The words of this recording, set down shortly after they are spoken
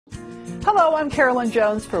Hello, I'm Carolyn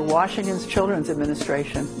Jones for Washington's Children's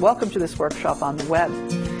Administration. Welcome to this workshop on the web.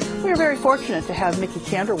 We are very fortunate to have Mickey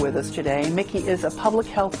Kander with us today. Mickey is a public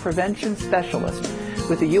health prevention specialist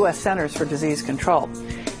with the U.S. Centers for Disease Control.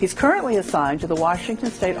 He's currently assigned to the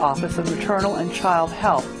Washington State Office of Maternal and Child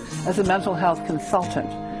Health as a mental health consultant.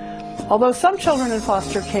 Although some children in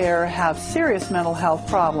foster care have serious mental health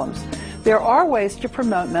problems, there are ways to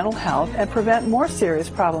promote mental health and prevent more serious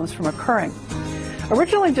problems from occurring.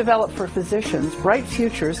 Originally developed for physicians, Bright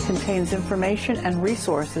Futures contains information and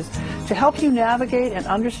resources to help you navigate and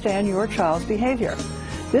understand your child's behavior.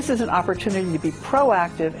 This is an opportunity to be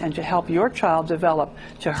proactive and to help your child develop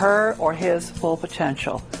to her or his full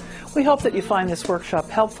potential. We hope that you find this workshop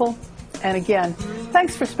helpful. And again,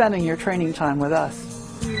 thanks for spending your training time with us.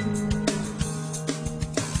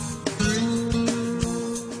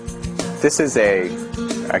 This is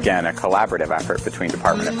again, a collaborative effort between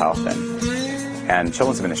Department of Health and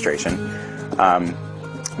Children's Administration.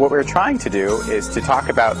 What we're trying to do is to talk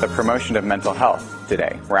about the promotion of mental health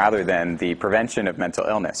today, rather than the prevention of mental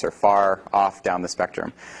illness or far off down the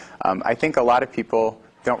spectrum. I think a lot of people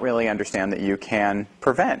don't really understand that you can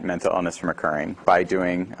prevent mental illness from occurring by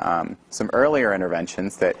doing some earlier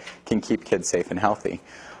interventions that can keep kids safe and healthy.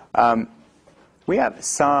 We have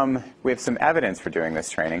some evidence for doing this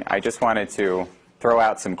training. I just wanted to throw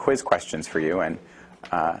out some quiz questions for you and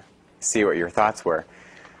see what your thoughts were.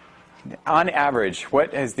 On average,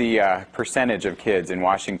 what is the percentage of kids in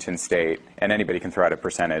Washington State, and anybody can throw out a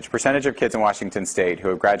percentage of kids in Washington State who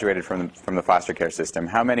have graduated from the foster care system,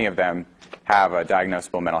 how many of them have a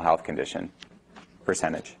diagnosable mental health condition?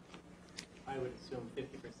 Percentage? I would assume 50%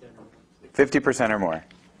 or more. 50% or more?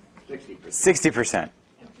 60%.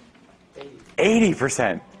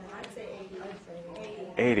 80%.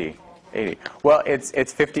 80%. 80. Well, it's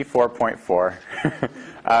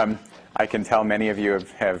 54.4. I can tell many of you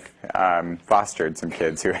have fostered some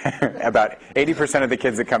kids who, about 80% of the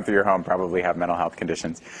kids that come through your home probably have mental health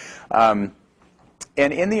conditions. And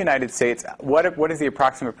in the United States, what is the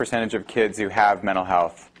approximate percentage of kids who have mental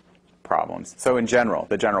health problems? So in general,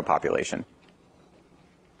 the general population.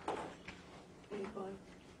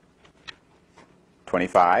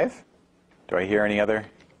 25? Do I hear any other?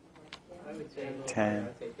 I would say 10. I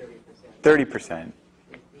would say 30%.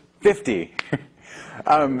 50.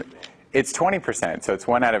 It's 20%, so it's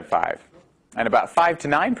 1 out of 5. And about 5 to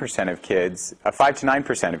 9% of kids,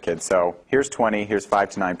 so here's 20, here's 5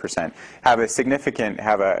 to 9%, have a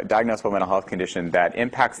diagnosable mental health condition that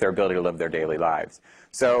impacts their ability to live their daily lives.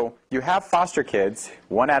 So you have foster kids,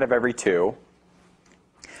 1 out of every 2,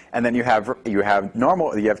 and then you have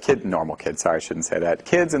normal kids, sorry, I shouldn't say that,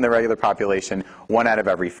 kids in the regular population, 1 out of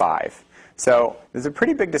every 5. So there's a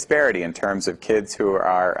pretty big disparity in terms of kids who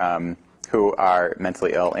are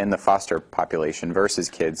mentally ill in the foster population versus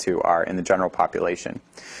kids who are in the general population.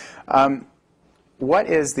 What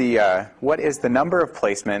is the number of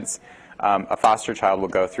placements a foster child will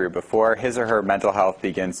go through before his or her mental health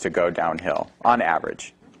begins to go downhill, on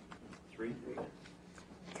average?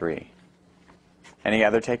 3. Any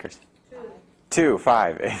other takers? 2,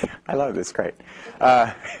 5. I love this, great.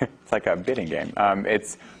 It's like a bidding game.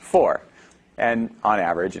 It's 4. And on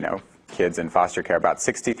average, kids in foster care, about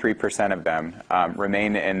 63% of them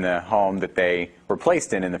remain in the home that they were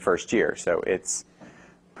placed in the first year. So it's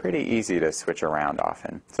pretty easy to switch around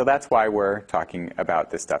often. So that's why we're talking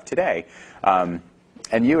about this stuff today. And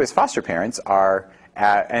you as foster parents are,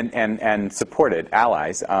 and supported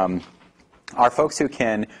allies, are folks who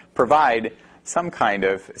can provide some kind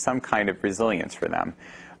of resilience for them.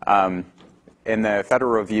 In the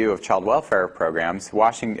Federal Review of Child Welfare Programs,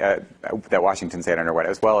 that Washington State underwent,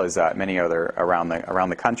 as well as many other around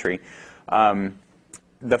the country,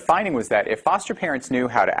 the finding was that if foster parents knew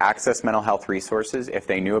how to access mental health resources, if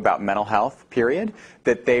they knew about mental health, period,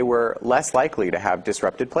 that they were less likely to have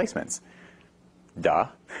disrupted placements. Duh.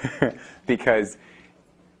 Because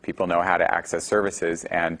people know how to access services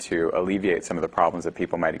and to alleviate some of the problems that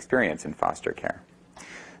people might experience in foster care.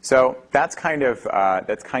 So that's kind of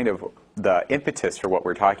the impetus for what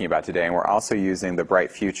we're talking about today, and we're also using the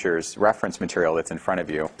Bright Futures reference material that's in front of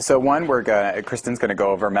you. So one, Kristen's going to go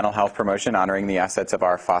over mental health promotion, honoring the assets of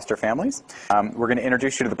our foster families. We're going to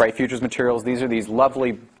introduce you to the Bright Futures materials. These are these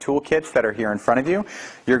lovely toolkits that are here in front of you.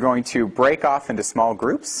 You're going to break off into small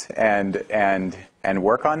groups and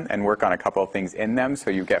work on a couple of things in them so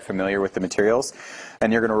you get familiar with the materials,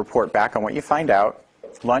 and you're going to report back on what you find out.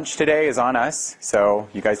 Lunch today is on us, so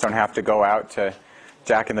you guys don't have to go out to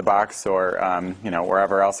Jack in the Box or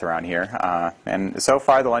wherever else around here. And so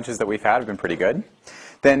far, the lunches that we've had have been pretty good.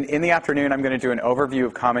 Then in the afternoon, I'm going to do an overview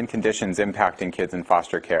of common conditions impacting kids in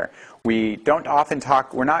foster care. We don't often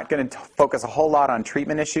talk, we're not going to focus a whole lot on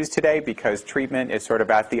treatment issues today because treatment is sort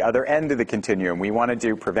of at the other end of the continuum. We want to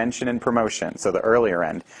do prevention and promotion, so the earlier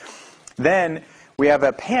end. Then we have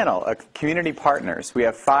a panel of community partners. We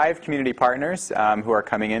have 5 community partners who are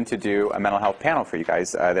coming in to do a mental health panel for you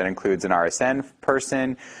guys. That includes an RSN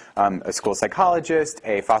person, a school psychologist,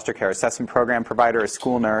 a foster care assessment program provider, a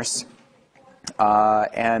school nurse,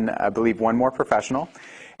 and I believe one more professional.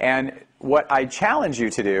 And what I challenge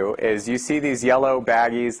you to do is, you see these yellow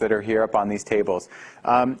baggies that are here up on these tables,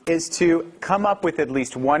 is to come up with at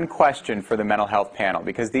least one question for the mental health panel,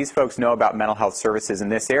 because these folks know about mental health services in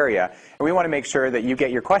this area, and we want to make sure that you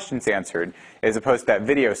get your questions answered, as opposed to that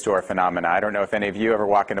video store phenomena. I don't know if any of you ever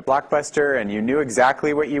walk into Blockbuster and you knew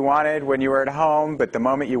exactly what you wanted when you were at home, but the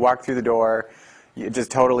moment you walked through the door, it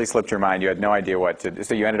just totally slipped your mind. You had no idea what to do.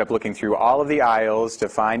 So you ended up looking through all of the aisles to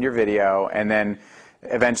find your video, and then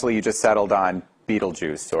eventually you just settled on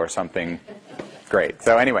Beetlejuice or something great.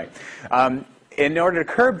 So anyway, in order to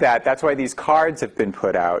curb that, that's why these cards have been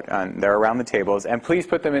put out. They're around the tables. And please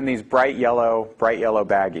put them in these bright yellow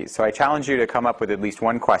baggies. So I challenge you to come up with at least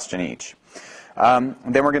one question each. Then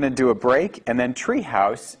we're going to do a break, and then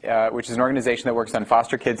Treehouse, which is an organization that works on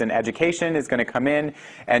foster kids and education, is going to come in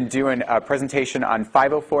and do a presentation on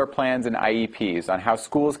 504 plans and IEPs, on how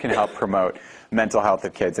schools can help promote mental health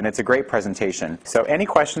of kids. And it's a great presentation. So any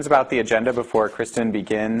questions about the agenda before Kristen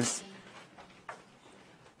begins?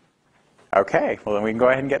 Okay, well then we can go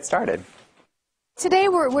ahead and get started. Today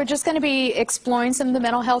we're just going to be exploring some of the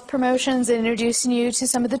mental health promotions and introducing you to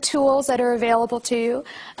some of the tools that are available to you.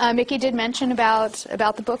 Mickey did mention about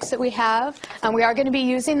the books that we have. We are going to be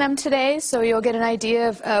using them today, so you'll get an idea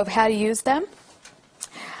of how to use them.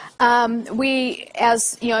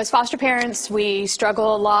 As foster parents, we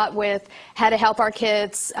struggle a lot with how to help our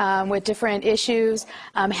kids with different issues,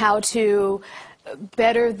 how to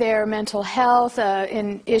better their mental health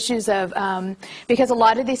in issues of, because a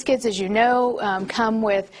lot of these kids, as you know, come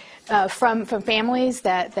with from families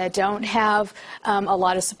that don't have a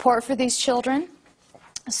lot of support for these children.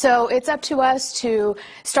 So it's up to us to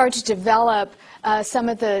start to develop some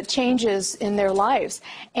of the changes in their lives.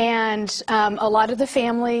 And a lot of the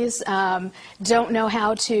families don't know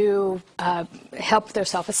how to help their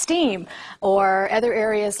self-esteem or other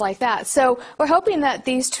areas like that. So we're hoping that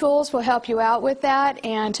these tools will help you out with that,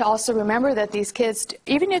 and to also remember that these kids,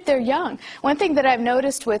 even if they're young, one thing that I've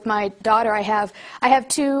noticed with my daughter, I have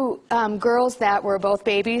 2 girls that were both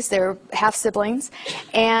babies. They're half siblings,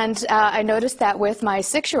 and I noticed that with my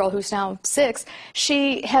 6-year-old, who's now 6,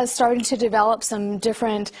 she has started to develop some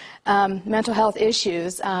different mental health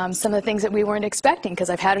issues, some of the things that we weren't expecting, because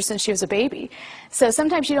I've had her since she was a baby. So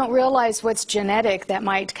sometimes you don't realize what's genetic that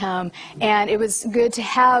might come, and it was good to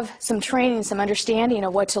have some training, some understanding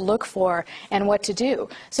of what to look for and what to do.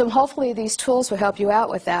 So hopefully these tools will help you out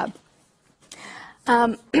with that.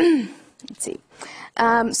 Let's see.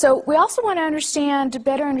 So we also want to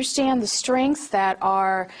better understand the strengths that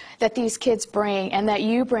these kids bring and that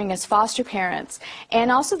you bring as foster parents,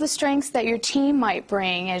 and also the strengths that your team might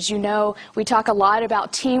bring. As you know, we talk a lot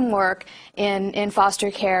about teamwork in foster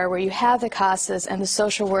care, where you have the CASAs and the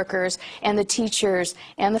social workers and the teachers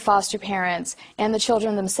and the foster parents and the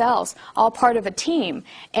children themselves, all part of a team.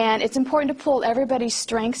 And it's important to pull everybody's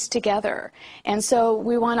strengths together. And so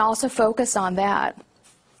we want to also focus on that.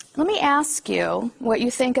 Let me ask you what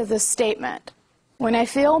you think of this statement. When I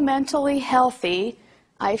feel mentally healthy,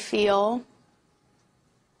 I feel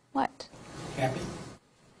what? Happy.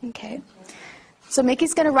 Okay. So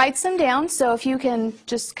Mickey's going to write some down, so if you can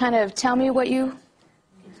just kind of tell me what you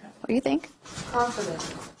think.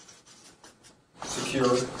 Confident.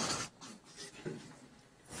 Secure.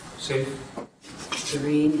 Safe.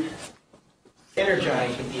 Serene.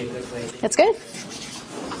 Energized would be a good way. That's good.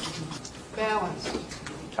 Balanced.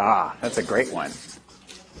 Ah, that's a great one.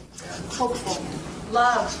 Hopeful.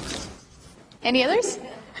 Love. Any others?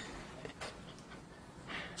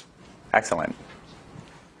 Excellent.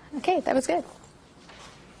 Okay, that was good.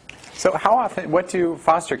 So what do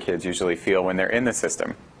foster kids usually feel when they're in the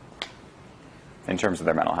system in terms of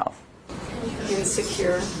their mental health?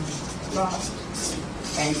 Insecure. Lost.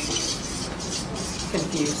 Anxious.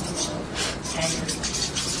 Confused. Angry.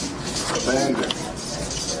 Abandoned.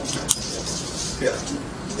 Yeah.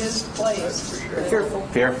 Misplaced. Fearful.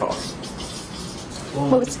 Fearful.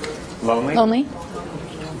 What was Lonely? lonely?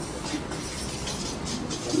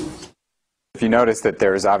 If you notice that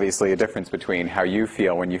there's obviously a difference between how you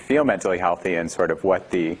feel when you feel mentally healthy and sort of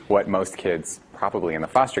what most kids probably in the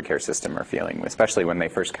foster care system are feeling, especially when they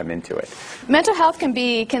first come into it. Mental health can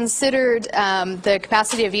be considered the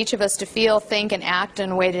capacity of each of us to feel, think, and act in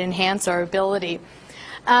a way to enhance our ability.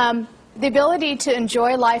 The ability to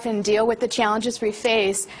enjoy life and deal with the challenges we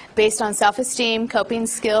face based on self-esteem, coping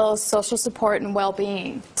skills, social support, and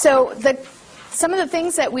well-being. So some of the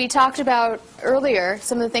things that we talked about earlier,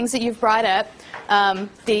 some of the things that you've brought up,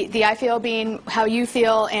 the I feel being how you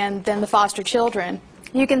feel, and then the foster children.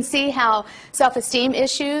 You can see how self-esteem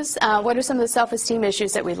issues, what are some of the self-esteem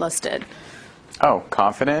issues that we listed? Oh,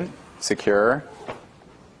 confident, secure,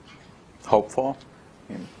 hopeful.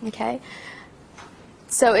 Okay.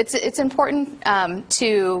 So it's important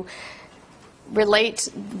to relate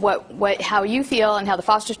how you feel and how the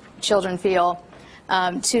foster children feel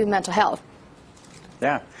to mental health.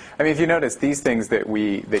 Yeah, I mean, if you notice, these things that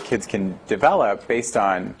kids can develop based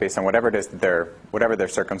on whatever it is whatever their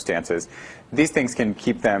circumstances, these things can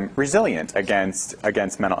keep them resilient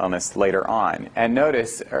against mental illness later on. And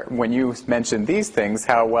notice when you mention these things,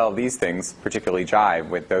 how well these things particularly jive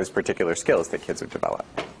with those particular skills that kids would develop.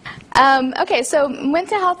 Okay, so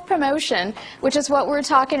mental health promotion, which is what we're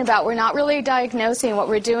talking about. We're not really diagnosing. What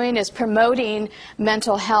we're doing is promoting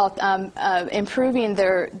mental health, improving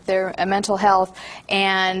their mental health,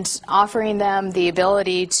 and offering them the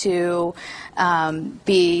ability to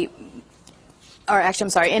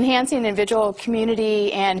enhancing individual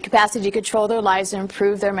community and capacity to control their lives and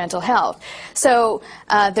improve their mental health. So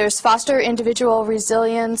there's foster individual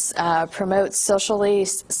resilience, promotes socially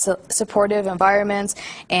supportive environments,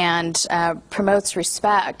 and promotes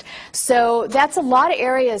respect. So that's a lot of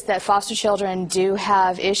areas that foster children do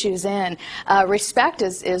have issues in. Respect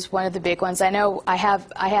is one of the big ones. I know I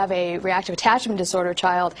have a reactive attachment disorder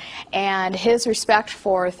child, and his respect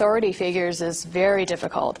for authority figures is very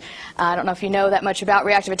difficult. I don't know if you know that much about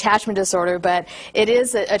reactive attachment disorder, but it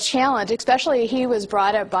is a challenge, especially he was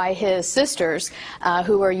brought up by his sisters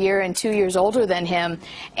who were a year and 2 years older than him,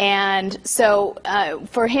 and so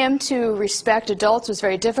for him to respect adults was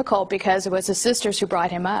very difficult because it was his sisters who brought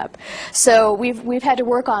him up. So we've had to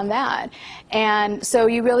work on that, and so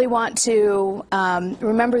you really want to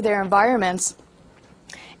remember their environments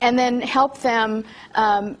and then help them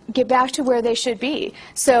get back to where they should be.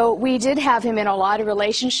 So we did have him in a lot of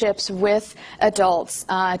relationships with adults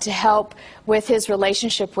to help with his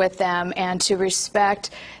relationship with them and to respect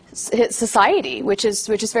society, which is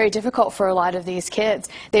very difficult for a lot of these kids.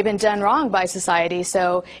 They've been done wrong by society,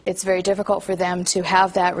 so it's very difficult for them to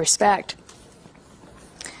have that respect.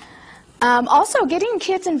 Also, getting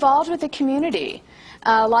kids involved with the community.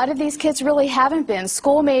 A lot of these kids really haven't been.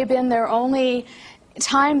 School may have been their only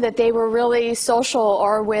time that they were really social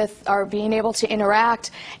or being able to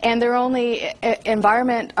interact, and their only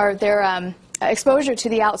environment or their exposure to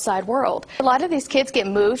the outside world. A lot of these kids get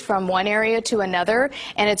moved from one area to another,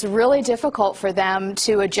 and it's really difficult for them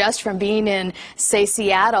to adjust from being in, say,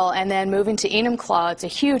 Seattle and then moving to Enumclaw. It's a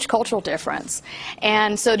huge cultural difference,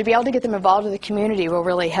 and so to be able to get them involved with the community will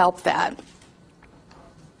really help that.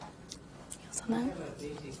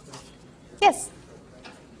 Yes.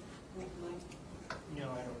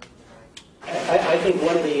 I think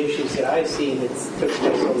one of the issues that I've seen that's took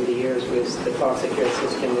place over the years with the foster care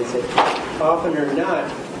system is that often or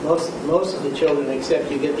not, most of the children,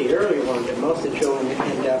 except you get the earlier ones, but most of the children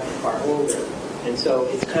end up are older. And so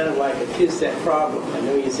it's kind of like a two-step problem. I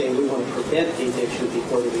know you say we want to prevent these issues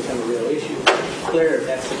before they become a real issue. Clear,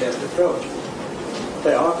 that's the best approach.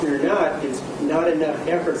 But often or not, there's not enough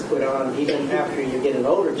efforts put on, even after you get an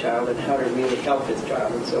older child, and how to really help this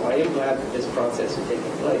child. And so I am glad that this process is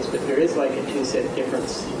taking place. But there is like a two-step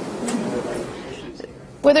difference.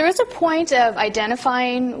 Well, there is a point of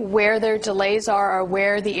identifying where their delays are or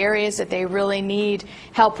where the areas that they really need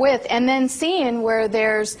help with, and then seeing where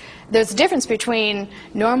there's a difference between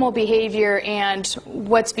normal behavior and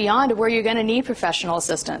what's beyond, where you're going to need professional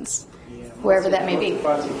assistance. Wherever that may be. The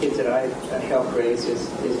foster kids that I help raise is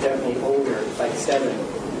definitely older, like 7,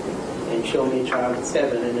 and show me a child at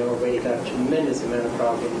 7, and they've already got a tremendous amount of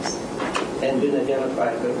problems and been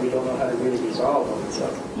identified, but we don't know how to really resolve them. So.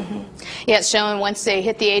 Mm-hmm. Yeah, it's shown once they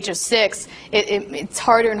hit the age of 6, it's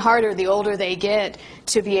harder and harder the older they get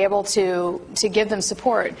to be able to give them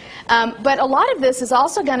support. But a lot of this is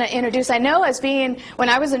also going to introduce, I know as being, when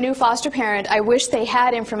I was a new foster parent, I wish they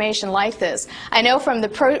had information like this. I know from the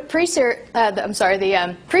pre-service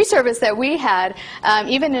that we had,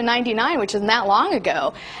 even in '99, which isn't that long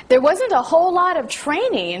ago, there wasn't a whole lot of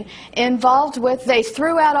training involved with, they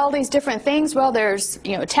threw out all these different things. Well, there's,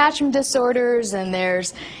 attachment disorders, and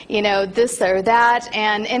there's, this or that,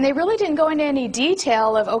 and they really didn't go into any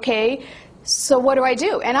detail of, okay, So what do I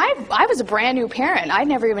do? And I was a brand new parent. I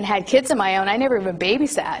never even had kids of my own. I never even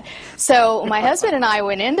babysat. So my husband and I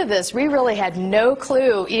went into this. We really had no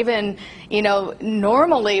clue, even,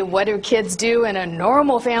 normally what do kids do in a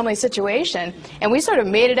normal family situation. And we sort of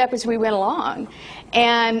made it up as we went along.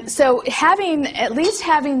 And so at least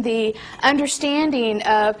having the understanding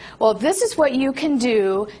of, well, this is what you can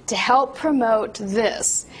do to help promote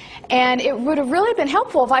this. And it would have really been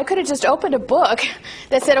helpful if I could have just opened a book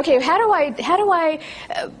that said, okay, how do I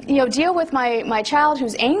deal with my child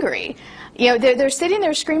who's angry? They're sitting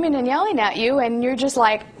there screaming and yelling at you, and you're just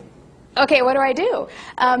like, okay, what do I do?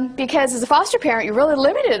 Because as a foster parent, you're really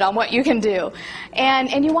limited on what you can do.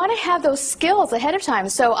 And you want to have those skills ahead of time.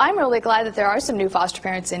 So I'm really glad that there are some new foster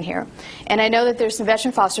parents in here. And I know that there's some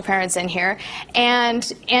veteran foster parents in here. And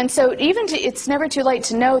so it's never too late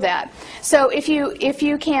to know that. So if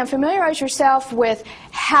you can familiarize yourself with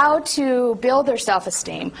how to build their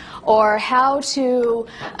self-esteem, or how to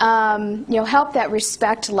help that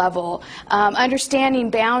respect level, understanding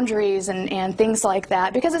boundaries and things like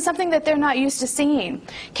that, because it's something that they're not used to seeing,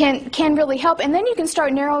 can really help. And then you can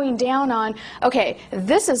start narrowing down on, okay,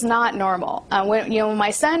 this is not normal. When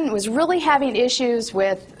my son was really having issues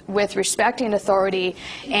with respecting authority,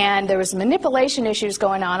 and there was manipulation issues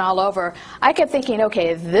going on all over, I kept thinking,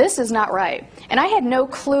 okay, this is not right. And I had no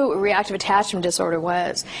clue what reactive attachment disorder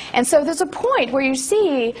was. And so there's a point where you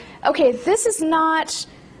see, okay, this is not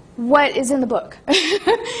what is in the book.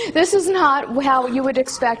 This is not how you would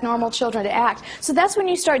expect normal children to act. So that's when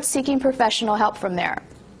you start seeking professional help from there.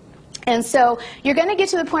 And so you're going to get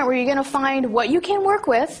to the point where you're going to find what you can work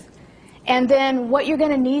with, and then what you're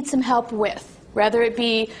going to need some help with, whether it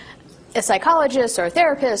be a psychologist or a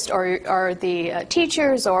therapist or the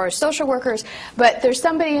teachers or social workers, but there's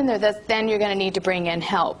somebody in there that then you're going to need to bring in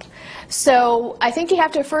help. So I think you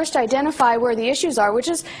have to first identify where the issues are, which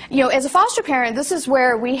is, as a foster parent, this is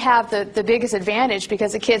where we have the biggest advantage,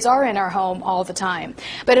 because the kids are in our home all the time.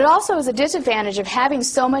 But it also is a disadvantage of having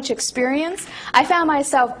so much experience. I found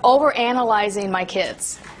myself overanalyzing my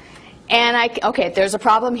kids. And okay, there's a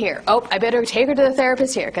problem here. Oh, I better take her to the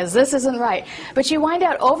therapist here, because this isn't right. But you wind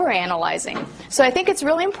up overanalyzing. So I think it's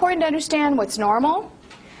really important to understand what's normal.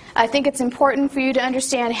 I think it's important for you to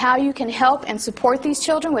understand how you can help and support these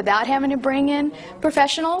children without having to bring in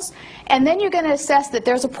professionals. And then you're going to assess that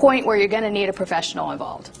there's a point where you're going to need a professional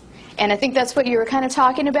involved. And I think that's what you were kind of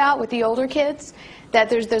talking about with the older kids, that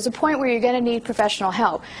there's a point where you're going to need professional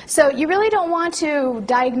help. So you really don't want to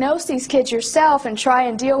diagnose these kids yourself and try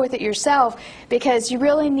and deal with it yourself, because you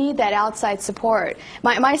really need that outside support.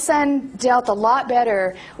 My son dealt a lot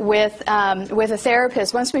better with a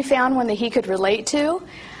therapist. Once we found one that he could relate to,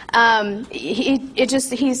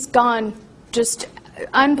 he's gone just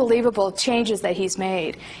unbelievable changes that he's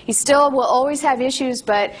made. He still will always have issues,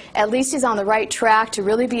 but at least he's on the right track to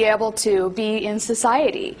really be able to be in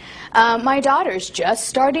society. My daughter's just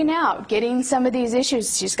starting out, getting some of these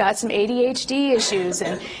issues. She's got some ADHD issues,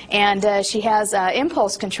 and she has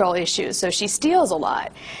impulse control issues, so she steals a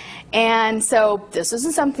lot. And so this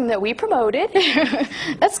isn't something that we promoted.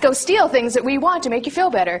 Let's go steal things that we want to make you feel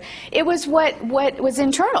better. It was what was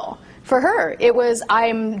internal for her. It was,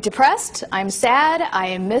 I'm depressed, I'm sad,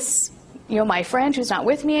 I miss my friend who's not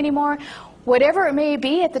with me anymore, whatever it may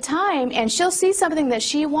be at the time, and she'll see something that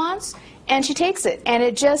she wants and she takes it, and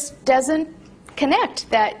it just doesn't connect,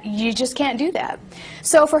 that you just can't do that.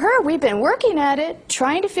 So for her, we've been working at it,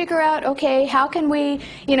 trying to figure out, okay, how can we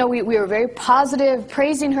we were very positive,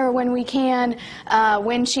 praising her when we can,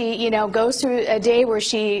 when she goes through a day where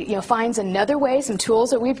she finds another way, some tools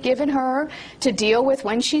that we've given her to deal with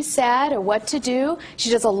when she's sad or what to do. She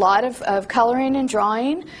does a lot of coloring and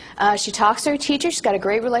drawing. She talks to her teacher. She's got a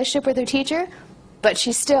great relationship with her teacher, but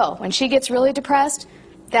she's still, when she gets really depressed,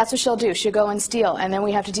 that's what she'll do. She'll go and steal, and then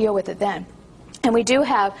we have to deal with it then. And we do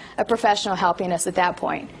have a professional helping us at that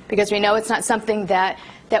point, because we know it's not something that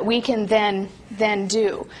we can then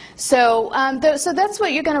do. So so that's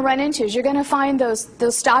what you're going to run into, is you're going to find those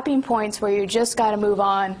stopping points where you just got to move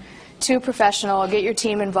on to professional, get your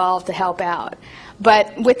team involved to help out.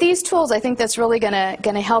 But with these tools, I think that's really going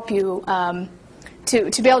to help you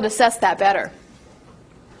to be able to assess that better.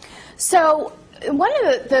 So one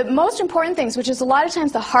of the most important things, which is a lot of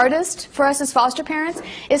times the hardest for us as foster parents,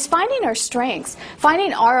 is finding our strengths,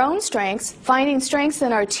 finding our own strengths, finding strengths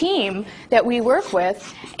in our team that we work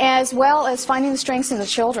with, as well as finding the strengths in the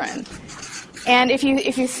children. And if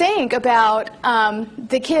you think about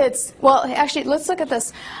the kids, well, actually, let's look at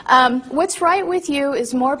this. What's right with you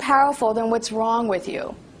is more powerful than what's wrong with you.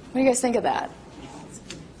 What do you guys think of that?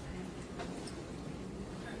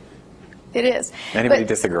 It is. Anybody But-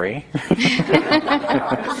 disagree? I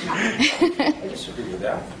disagree with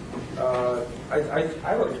that.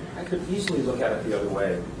 I could easily look at it the other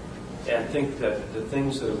way and think that the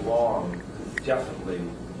things that are wrong could definitely,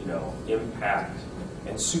 impact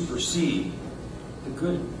and supersede the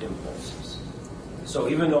good impulses. So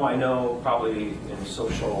even though I know probably in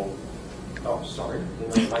social,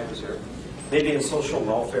 the mic was here. Maybe in social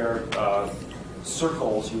welfare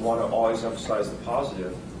circles you want to always emphasize the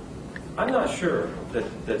positive. I'm not sure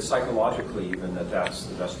that psychologically even that's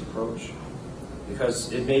the best approach.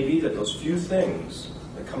 Because it may be that those few things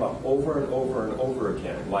that come up over and over and over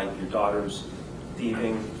again, like your daughter's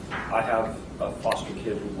thieving, I have a foster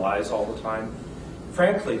kid who lies all the time.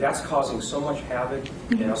 Frankly, that's causing so much havoc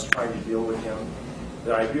in us trying to deal with him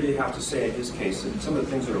that I really have to say in his case that some of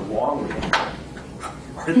the things that are wrong with him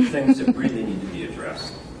are the things that really need to be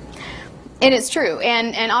addressed. And it's true.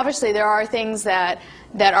 And obviously there are things that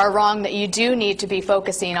are wrong that you do need to be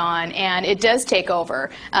focusing on, and it does take over.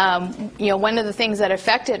 One of the things that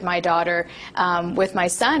affected my daughter with my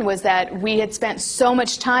son was that we had spent so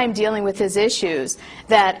much time dealing with his issues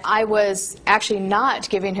that I was actually not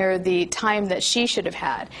giving her the time that she should have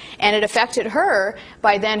had. And it affected her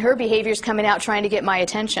by then her behaviors coming out trying to get my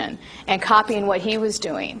attention and copying what he was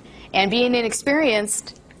doing. And being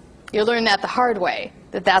inexperienced, you learn that the hard way,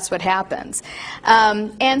 that's what happens.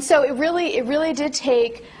 And so it really did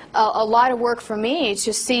take a lot of work for me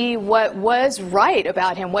to see what was right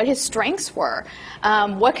about him, what his strengths were.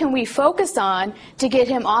 What can we focus on to get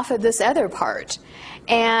him off of this other part?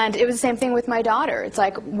 And it was the same thing with my daughter. It's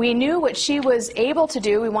like we knew what she was able to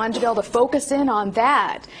do. We wanted to be able to focus in on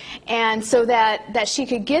that. And so that she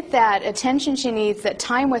could get that attention she needs, that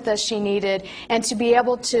time with us she needed, and to be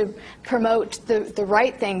able to promote the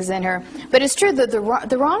right things in her. But it's true that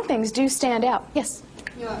the wrong things do stand out. Yes?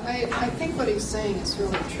 Yeah, I think what he's saying is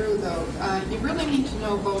really true, though. You really need to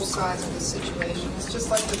know both sides of the situation. It's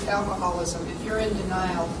just like with alcoholism. If you're in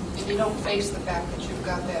denial and you don't face the fact that you've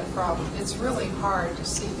got that problem, it's really hard to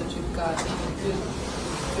see that you've got even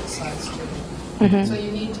good sides to it. Mm-hmm. So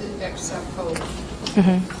you need to accept both.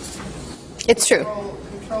 Mm-hmm. It's true.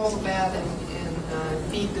 Control the bad and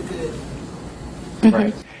feed the good. Mm-hmm.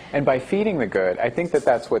 Right. And by feeding the good, I think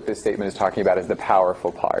that's what this statement is talking about, is the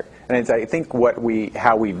powerful part. And it's, I think, what we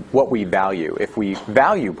value. If we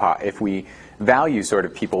value sort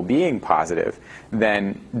of people being positive,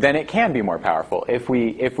 then it can be more powerful. If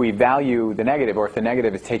we value the negative, or if the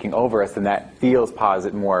negative is taking over us, then that feels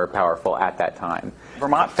more powerful at that time.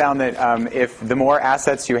 Vermont found that if the more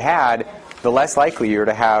assets you had, the less likely you're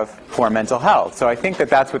to have poor mental health. So I think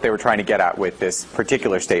that's what they were trying to get at with this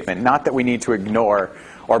particular statement. Not that we need to ignore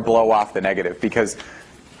or blow off the negative, because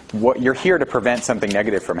you're here to prevent something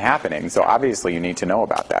negative from happening, so obviously you need to know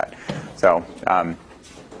about that. So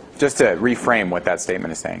just to reframe what that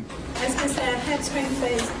statement is saying. I was going to say, I've had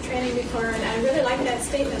strength-based training before, and I really like that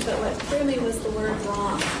statement, but what threw me was the word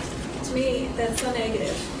wrong. To me, that's so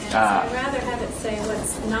negative. And so I'd rather have it say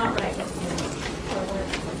what's not right with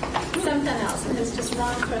you, or something else, because just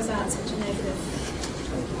wrong throws out such a negative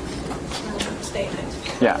statement.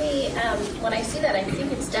 Yeah. When I see that, I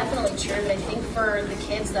think it's definitely true, but I think for the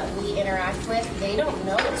kids that we interact with, they don't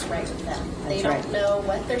know what's right with them. They don't know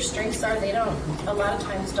what their strengths are. They don't, a lot of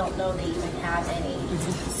times, don't know they even have any.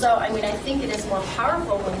 So, I think it is more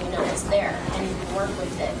powerful when you know it's there and you can work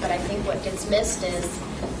with it. But I think what gets missed is,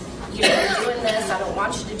 you're doing this, I don't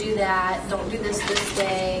want you to do that, don't do this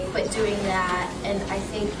day, quit doing that. And I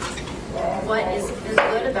think what is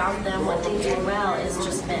good about them, what they do well, is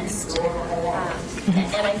just missed.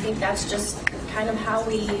 And I think that's just kind of how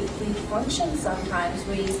we function sometimes.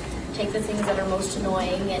 We take the things that are most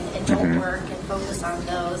annoying and don't work and focus on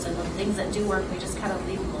those, and the things that do work, we just kind of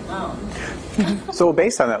leave them alone. So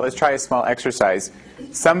based on that, let's try a small exercise.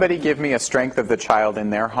 Somebody give me a strength of the child in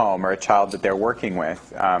their home, or a child that they're working with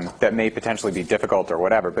that may potentially be difficult or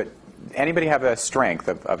whatever, but anybody have a strength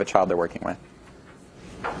of a child they're working with?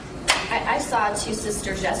 I saw two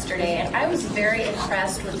sisters yesterday, and I was very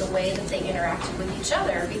impressed with the way that they interacted with each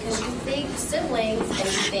other, because you think siblings, and you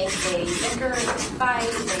think they bicker, they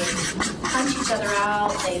fight, they punch each other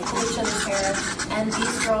out, they pull each other's hair, and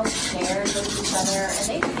these girls shared with each other, and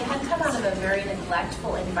they had come out of a very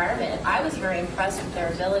neglectful environment, and I was very impressed with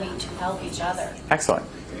their ability to help each other. Excellent.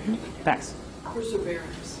 Next.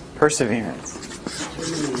 Perseverance. Perseverance.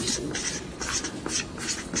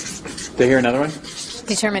 Did I hear another one?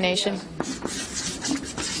 Determination.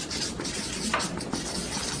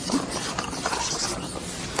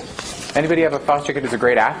 Anybody have a foster kid who's a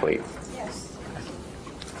great athlete? Yes.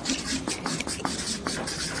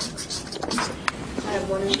 I have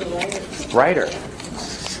one who's a writer. Writer.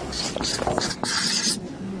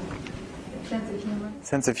 Sense of humor.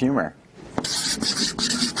 Sense of humor.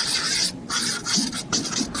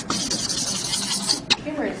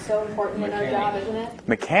 Humor is so important in our job, isn't it?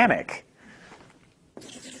 Mechanic.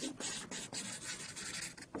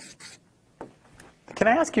 Can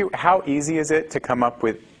I ask you, how easy is it to come up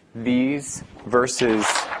with these versus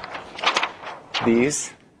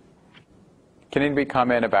these? Can anybody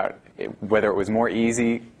comment about whether it was more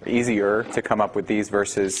easier to come up with these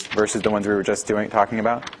versus the ones we were just talking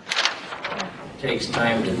about? It takes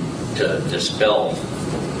time to dispel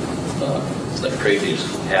the previous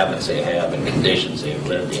habits they have and conditions they've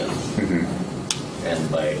lived in. Mm-hmm.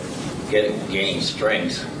 And by gaining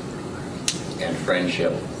strength and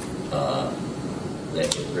friendship,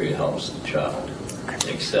 that really helps the child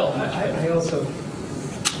excel much better. I also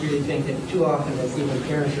really think that too often, as even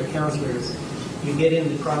parents or counselors, you get in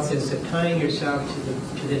the process of tying yourself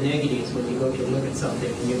to the negatives when you go to look at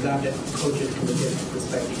something, and you've got to coach it from a different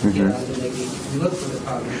perspective. Mm-hmm. Get out of the negatives. You look for the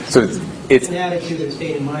positives. So it's an attitude or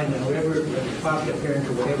state of mind that whatever the foster parent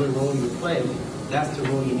or whatever role you play, that's the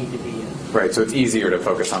role you need to be in. Right. So it's easier to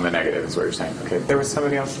focus on the negative, is what you're saying. Okay. There was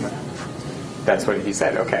somebody else in that. That's what he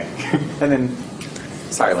said. Okay. And then.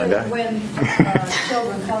 Sorry, Linda. When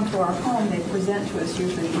children come to our home, they present to us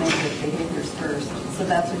usually negative behaviors first. So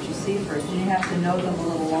that's what you see first. And you have to know them a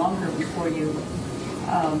little longer before you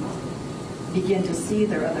begin to see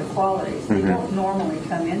their other qualities. They don't normally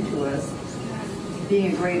come into us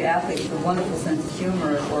being a great athlete with a wonderful sense of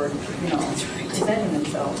humor or, presenting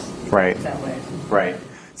themselves that way. Right.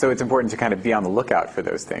 So it's important to kind of be on the lookout for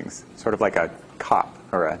those things, sort of like a cop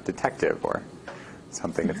or a detective or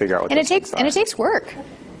something to figure out what and it takes work,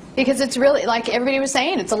 because it's really, like everybody was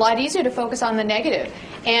saying, it's a lot easier to focus on the negative,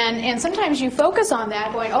 and sometimes you focus on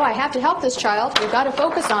that going, oh, I have to help this child, we've got to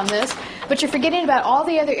focus on this, but you're forgetting about all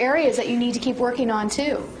the other areas that you need to keep working on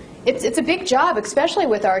too. It's a big job, especially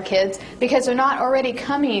with our kids, because they're not already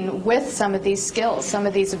coming with some of these skills, some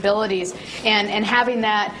of these abilities, and having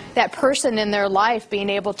that person in their life being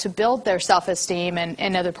able to build their self-esteem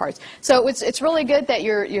and other parts. So it's really good that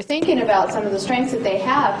you're thinking about some of the strengths that they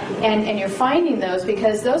have, and you're finding those,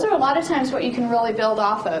 because those are a lot of times what you can really build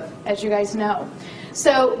off of, as you guys know.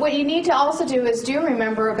 So what you need to also do is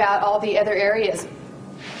remember about all the other areas.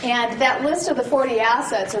 And that list of the 40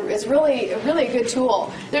 assets is really a good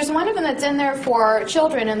tool. There's one of them that's in there for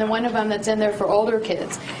children, and then one of them that's in there for older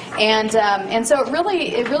kids. And so it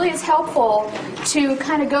really is helpful to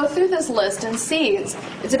kind of go through this list and see.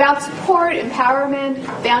 It's about support, empowerment,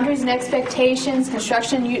 boundaries and expectations,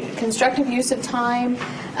 constructive use of time,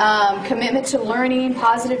 commitment to learning,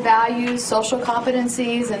 positive values, social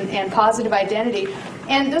competencies, and positive identity.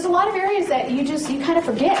 And there's a lot of areas that you kind of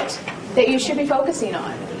forget that you should be focusing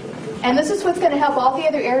on. And this is what's going to help all the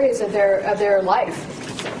other areas of their life.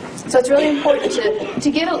 So it's really important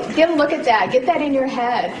to get a look at that, get that in your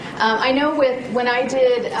head. I know when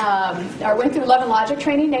I went through Love and Logic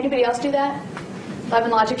training. Anybody else do that? Love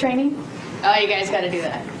and Logic training? Oh, you guys got to do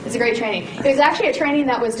that. It's a great training. It was actually a training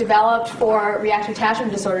that was developed for reactive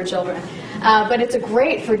attachment disorder children. But it's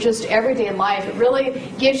great for just everyday life. It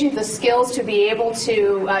really gives you the skills to be able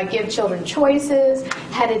to give children choices,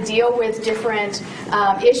 how to deal with different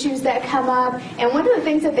issues that come up. And one of the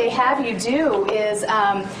things that they have you do is,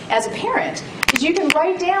 as a parent, is you can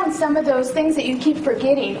write down some of those things that you keep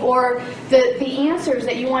forgetting, or the answers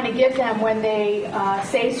that you want to give them when they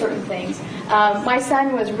say certain things. My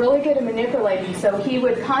son was really good at manipulating, so he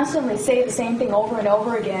would constantly say the same thing over and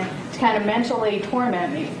over again to kind of mentally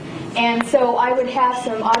torment me. And so I would have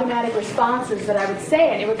some automatic responses that I would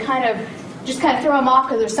say, and it would kind of throw him off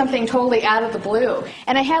because there's something totally out of the blue.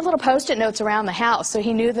 And I had little Post-it notes around the house, so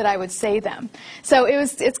he knew that I would say them. So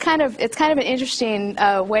it's kind of an interesting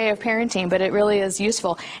way of parenting, but it really is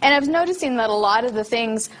useful. And I was noticing that a lot of the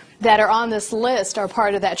things that are on this list are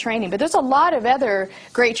part of that training. But there's a lot of other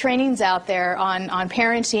great trainings out there on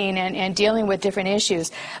parenting and dealing with different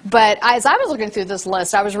issues. But as I was looking through this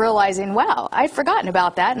list, I was realizing, wow, I'd forgotten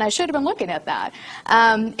about that, and I should have been looking at that.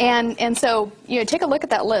 And so, take a look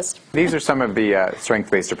at that list. These are some of the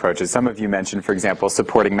strength-based approaches. Some of you mentioned, for example,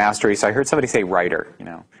 supporting mastery. So I heard somebody say writer.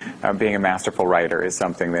 Being a masterful writer is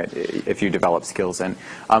something that if you develop skills in.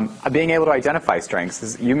 Being able to identify strengths.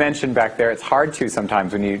 As you mentioned back there, it's hard to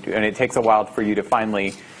sometimes and it takes a while for you to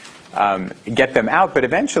finally get them out, but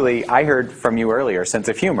eventually, I heard from you earlier, sense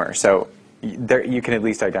of humor. So you can at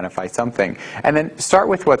least identify something. And then start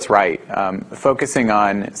with what's right, focusing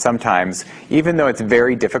on sometimes, even though it's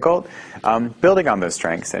very difficult, building on those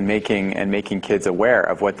strengths and making kids aware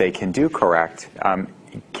of what they can do correct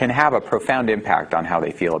can have a profound impact on how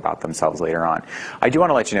they feel about themselves later on. I do want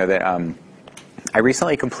to let you know that I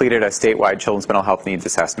recently completed a statewide children's mental health needs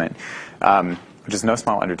assessment, which is no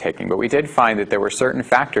small undertaking, but we did find that there were certain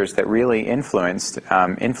factors that really influenced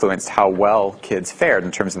how well kids fared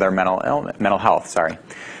in terms of their mental health. Sorry.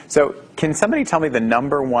 So can somebody tell me the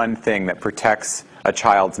number one thing that protects a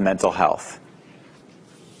child's mental health?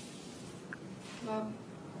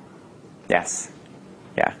 Yes.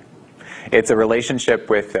 Yeah. It's a relationship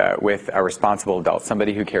with a responsible adult,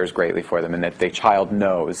 somebody who cares greatly for them and that the child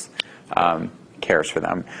knows cares for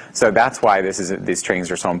them. So that's why these trainings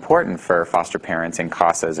are so important for foster parents and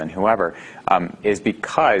CASAs and whoever, is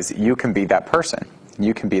because you can be that person.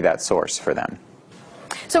 You can be that source for them.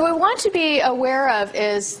 So what we want to be aware of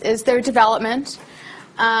is their development.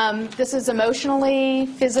 This is emotionally,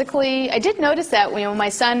 physically. I did notice that when my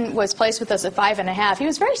son was placed with us at 5½, he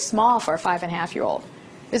was very small for a 5½-year-old.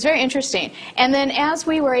 It was very interesting. And then as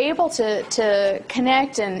we were able to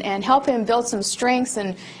connect and help him build some strengths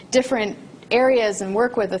in different areas and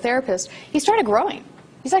work with a therapist, he started growing.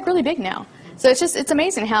 He's like really big now. So it's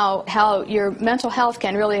amazing how your mental health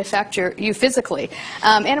can really affect you physically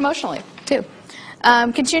and emotionally too.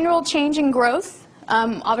 Continual change and growth.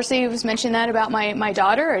 Obviously, it was mentioned that about my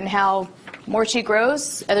daughter and how more she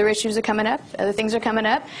grows, other issues are coming up, other things are coming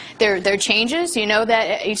up. There are changes. You know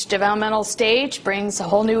that each developmental stage brings a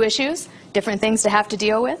whole new issues, different things to have to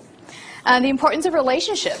deal with. The importance of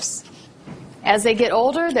relationships. As they get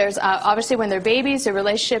older, there's obviously when they're babies, a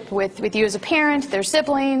relationship with you as a parent, their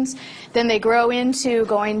siblings. Then they grow into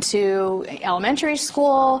going to elementary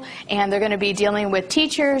school, and they're going to be dealing with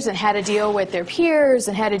teachers and how to deal with their peers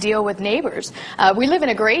and how to deal with neighbors. We live in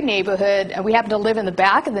a great neighborhood. We happen to live in the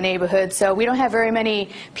back of the neighborhood, so we don't have very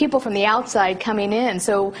many people from the outside coming in.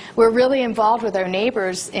 So we're really involved with our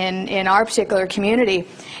neighbors in our particular community.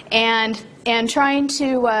 And trying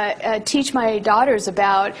to teach my daughters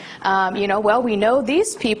about, well, we know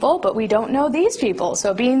these people, but we don't know these people.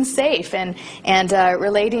 So being safe and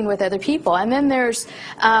relating with other people. And then there's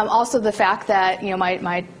also the fact that,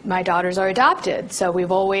 my daughters are adopted. So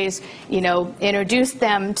we've always, introduced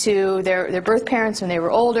them to their birth parents when they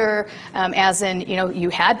were older, as in, you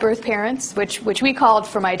had birth parents, which we called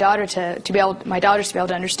for my daughter my daughters to be able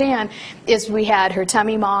to understand, is we had her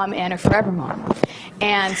tummy mom and her forever mom.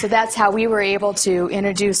 And so that's how we were able to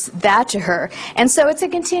introduce that to her. And so it's a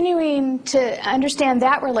continuing to understand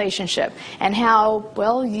that relationship and how,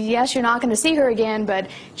 well, yes, you're not going to see her again, but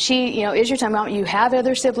she, is your tummy mom. You have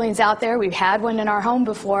other siblings out there. We've had one in our home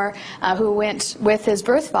before who went with his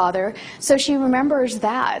birth father. So she remembers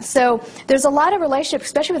that. So there's a lot of relationships,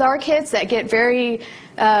 especially with our kids, that get very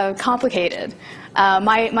complicated.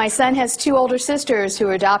 My son has 2 older sisters who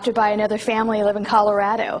were adopted by another family who live in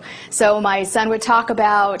Colorado. So my son would talk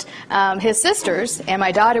about his sisters, and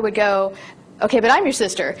my daughter would go, okay, but I'm your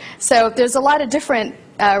sister. So there's a lot of different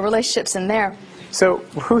relationships in there. So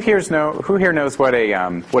who here knows what a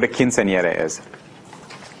quinceañera is?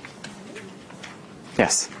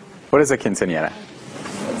 Yes. What is a quinceañera?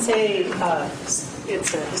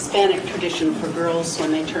 It's a Hispanic tradition for girls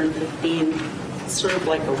when they turn 15. Sort of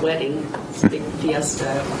like a wedding, it's a big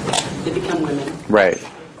fiesta. They become women. Right.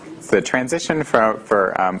 It's the transition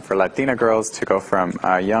for Latina girls to go from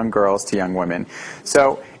young girls to young women.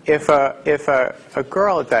 So if a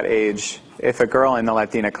girl at that age, if a girl in the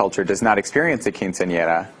Latina culture does not experience a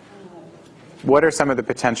quinceañera, what are some of the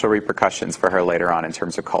potential repercussions for her later on in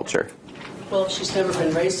terms of culture? Well, if she's never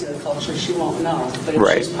been raised in the culture, she won't know. But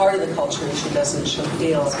if she's part of the culture and she doesn't, she'll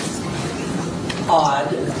feel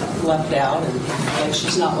odd and left out and like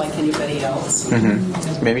she's not like anybody else.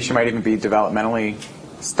 Mm-hmm. Maybe she might even be developmentally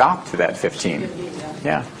stopped at 15.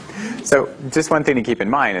 Yeah. So just one thing to keep in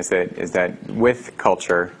mind is that with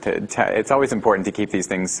culture, it's always important to keep these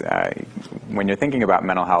things, when you're thinking about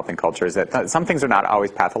mental health and culture, is that some things are not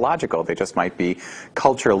always pathological. They just might be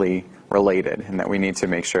culturally related, and that we need to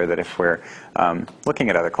make sure that if we're looking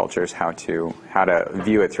at other cultures, how to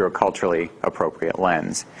view it through a culturally appropriate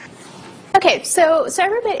lens. Okay, so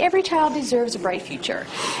every child deserves a bright future.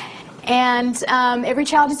 And every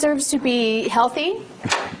child deserves to be healthy,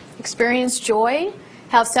 experience joy,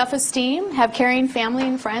 have self-esteem, have caring family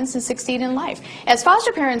and friends, and succeed in life. As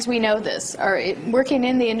foster parents, we know this. Or working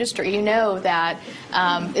in the industry, you know that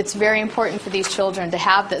it's very important for these children to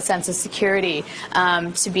have that sense of security,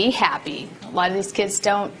 to be happy. A lot of these kids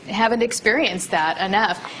haven't experienced that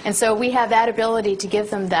enough. And so we have that ability to give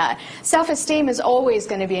them that. Self-esteem is always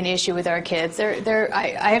going to be an issue with our kids.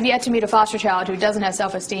 I have yet to meet a foster child who doesn't have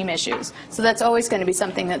self-esteem issues. So that's always going to be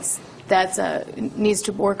something that needs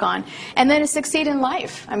to work on. And then to succeed in life.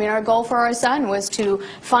 life. I mean, our goal for our son was to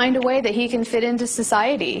find a way that he can fit into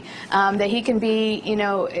society, that he can be, you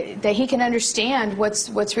know, that he can understand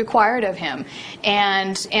what's required of him,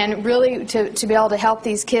 and really to be able to help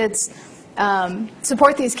these kids,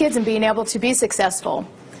 support these kids in being able to be successful.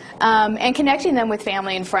 And connecting them with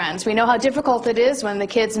family and friends. We know how difficult it is when the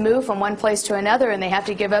kids move from one place to another and they have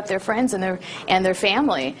to give up their friends and their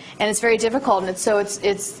family, and it's very difficult. And so it's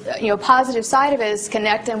you know, positive side of it is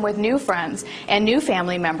connect them with new friends and new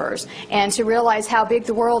family members, and to realize how big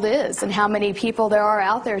the world is and how many people there are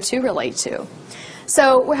out there to relate to.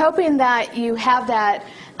 So we're hoping that you have that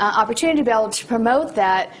opportunity to be able to promote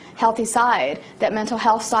that healthy side, that mental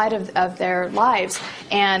health side of their lives,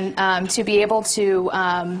 and to be able to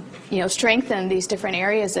you know, strengthen these different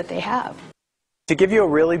areas that they have. To give you a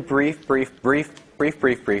really brief overview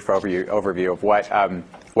of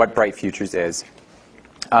what Bright Futures is.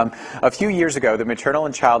 A few years ago, the Maternal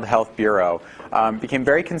and Child Health Bureau became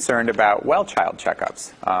very concerned about well-child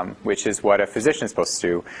checkups, which is what a physician is supposed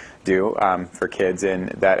to do for kids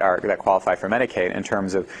that qualify for Medicaid, in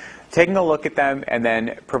terms of taking a look at them and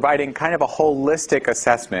then providing kind of a holistic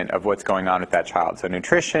assessment of what's going on with that child. So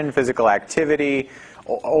nutrition, physical activity,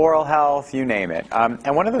 oral health, you name it.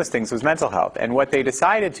 And one of those things was mental health. And what they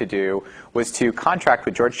decided to do was to contract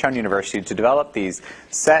with Georgetown University to develop these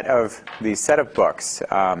set of books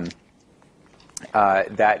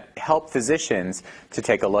that help physicians to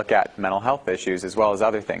take a look at mental health issues as well as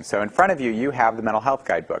other things. So in front of you, you have the Mental Health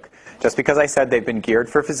Guidebook. Just because I said they've been geared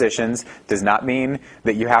for physicians does not mean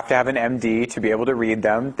that you have to have an MD to be able to read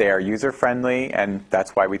them. They are user-friendly, and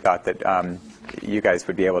that's why we thought that you guys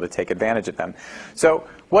would be able to take advantage of them. So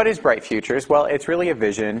what is Bright Futures? Well, it's really a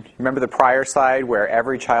vision. Remember the prior slide where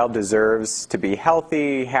every child deserves to be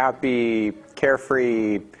healthy, happy,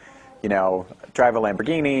 carefree, you know, drive a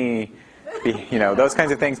Lamborghini, you know, those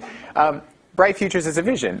kinds of things. Bright Futures is a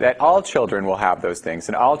vision that all children will have those things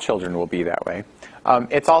and all children will be that way.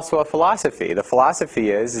 It's also a philosophy. The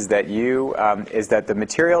philosophy is that the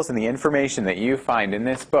materials and the information that you find in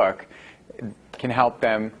this book can help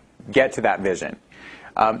them get to that vision.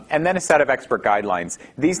 And then a set of expert guidelines.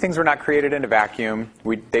 These things were not created in a vacuum.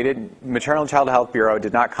 Maternal and Child Health Bureau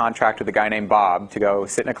did not contract with a guy named Bob to go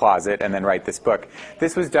sit in a closet and then write this book.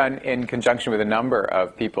 This was done in conjunction with a number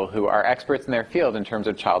of people who are experts in their field in terms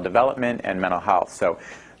of child development and mental health. So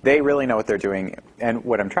they really know what they're doing. And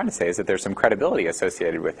what I'm trying to say is that there's some credibility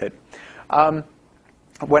associated with it.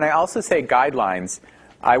 When I also say guidelines,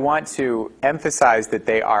 I want to emphasize that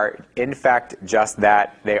they are, in fact, just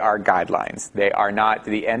that. They are guidelines. They are not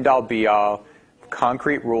the end-all, be-all,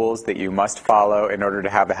 concrete rules that you must follow in order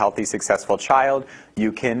to have a healthy, successful child.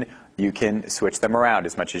 You can switch them around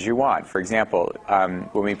as much as you want. For example,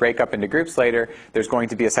 when we break up into groups later, there's going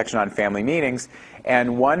to be a section on family meetings.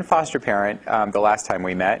 And one foster parent, the last time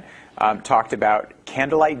we met, talked about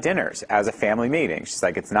candlelight dinners as a family meeting. She's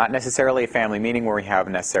like, it's not necessarily a family meeting where we have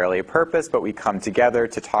necessarily a purpose, but we come together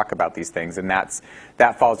to talk about these things, and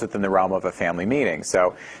that falls within the realm of a family meeting.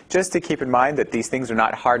 So just to keep in mind that these things are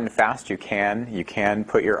not hard and fast. You can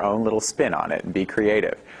put your own little spin on it and be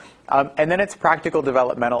creative. And then it's practical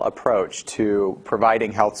developmental approach to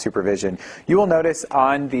providing health supervision. You will notice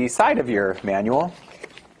on the side of your manual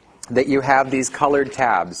that you have these colored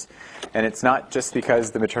tabs. And it's not just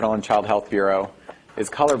because the Maternal and Child Health Bureau is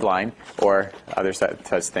colorblind or other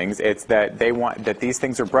such things. It's that they want that these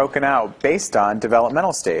things are broken out based on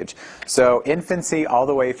developmental stage. So infancy all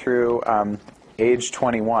the way through age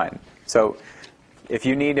 21. So if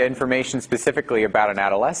you need information specifically about an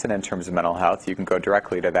adolescent in terms of mental health, you can go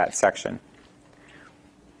directly to that section.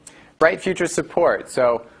 Bright Future support.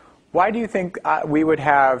 So why do you think we would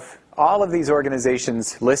have all of these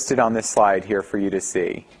organizations listed on this slide here for you to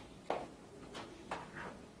see?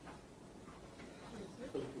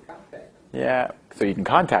 Yeah, so you can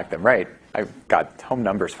contact them, right? I've got home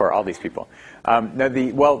numbers for all these people.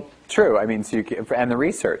 Well, true. I mean, and the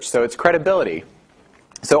research. So it's credibility.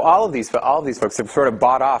 So all of these folks have sort of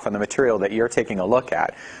bought off on the material that you're taking a look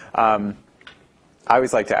at. I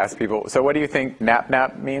always like to ask people, so what do you think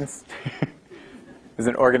NAP means? It's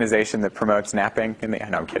an organization that promotes napping. No,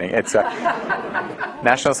 I'm kidding. It's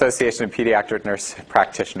National Association of Pediatric Nurse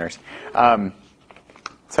Practitioners.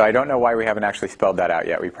 So I don't know why we haven't actually spelled that out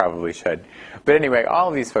yet. We probably should. But anyway, all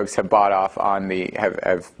of these folks have bought off on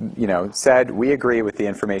have said we agree with the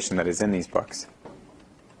information that is in these books.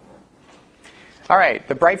 All right,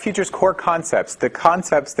 the Bright Futures core concepts, the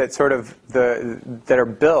concepts that that are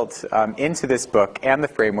built into this book and the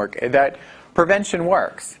framework, that prevention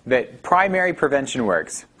works, that primary prevention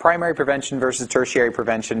works. Primary prevention versus tertiary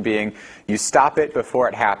prevention being you stop it before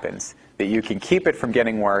it happens. that you can keep it from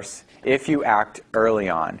getting worse if you act early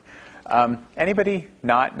on. Anybody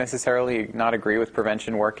not necessarily not agree with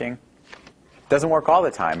prevention working? Doesn't work all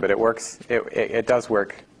the time, but it works. It does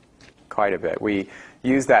work quite a bit. We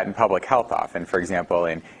use that in public health often. For example,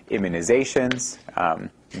 in immunizations,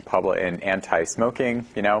 in anti-smoking,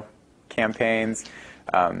 campaigns.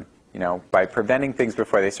 By preventing things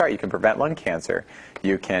before they start, you can prevent lung cancer.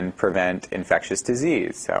 You can prevent infectious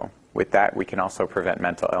disease. So with that, we can also prevent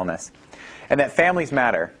mental illness. And that families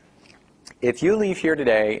matter. If you leave here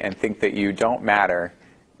today and think that you don't matter,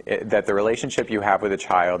 that the relationship you have with a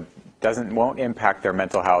child won't impact their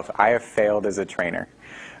mental health, I have failed as a trainer.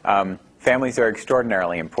 Families are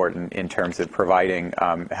extraordinarily important in terms of providing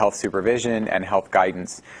health supervision and health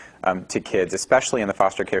guidance to kids, especially in the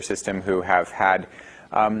foster care system, who have had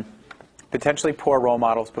potentially poor role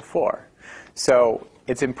models before. So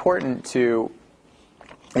it's important to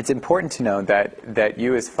know that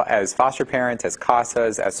you as foster parents, as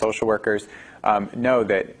CASAs, as social workers, know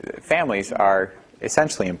that families are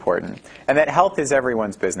essentially important, and that health is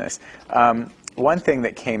everyone's business. One thing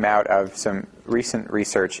that came out of some recent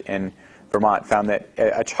research in Vermont found that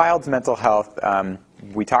a child's mental health,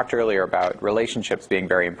 we talked earlier about relationships being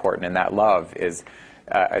very important, and that love is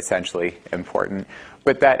essentially important,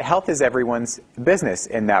 but that health is everyone's business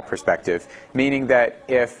in that perspective, meaning that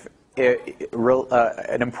if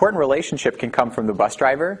an important relationship can come from the bus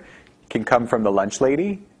driver, can come from the lunch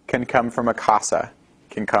lady, can come from a CASA,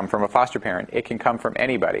 can come from a foster parent, it can come from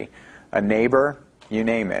anybody, a neighbor, you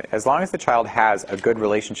name it, as long as the child has a good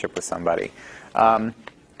relationship with somebody, and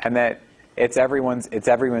that it's everyone's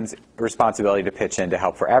responsibility to pitch in to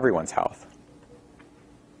help for everyone's health.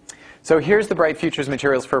 So here's the Bright Futures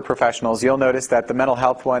materials for professionals. You'll notice that the mental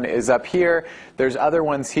health one is up here. There's other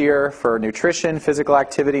ones here for nutrition, physical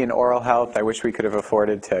activity, and oral health. I wish we could have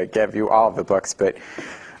afforded to give you all of the books, but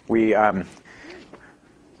we're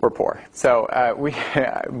poor. So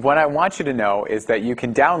what I want you to know is that you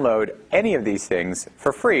can download any of these things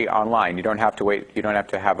for free online. You don't have to wait. You don't have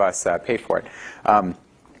to have us pay for it.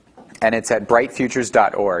 And it's at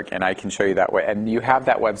brightfutures.org, and I can show you that way. And you have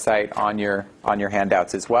that website on your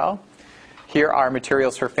handouts as well. Here are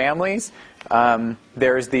materials for families.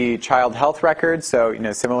 There's the child health record, so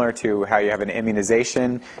similar to how you have an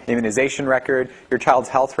immunization record. Your child's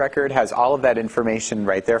health record has all of that information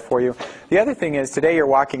right there for you. The other thing is, today you're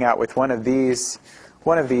walking out with one of these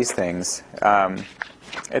things.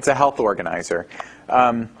 It's a health organizer.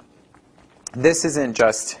 This isn't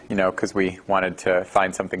just, because we wanted to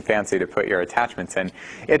find something fancy to put your attachments in.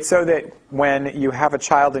 It's so that when you have a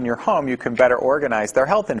child in your home, you can better organize their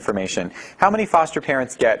health information. How many foster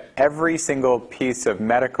parents get every single piece of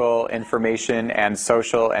medical information and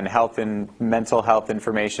social and health and mental health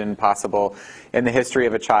information possible in the history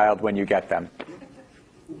of a child when you get them?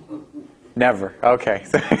 Never. Okay.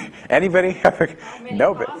 Anybody?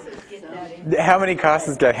 Nobody. How many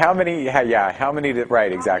CASAs get? How many? Yeah. How many?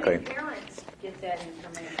 Right. Exactly. That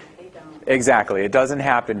information. They don't. Exactly. It doesn't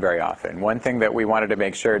happen very often. One thing that we wanted to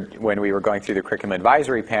make sure when we were going through the curriculum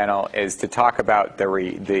advisory panel is to talk about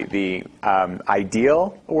the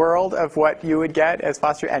ideal world of what you would get as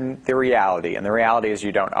foster and the reality. And the reality is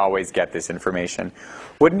you don't always get this information.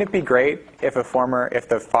 Wouldn't it be great if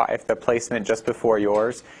if the placement just before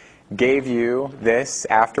yours gave you this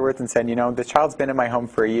afterwards and said, the child's been in my home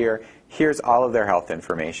for a year. Here's all of their health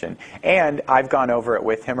information. And I've gone over it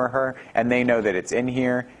with him or her, and they know that it's in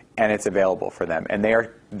here and it's available for them. And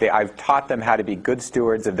I've taught them how to be good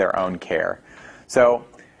stewards of their own care. So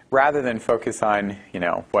rather than focus on,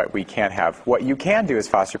 what we can't have, what you can do as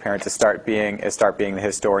foster parents is start being the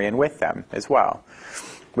historian with them as well,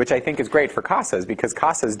 which I think is great for CASAs, because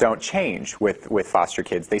CASAs don't change with foster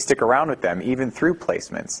kids. They stick around with them even through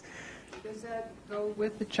placements. Go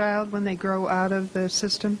with the child when they grow out of the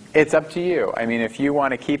system? It's up to you. I mean, if you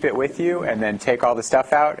want to keep it with you and then take all the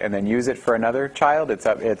stuff out and then use it for another child,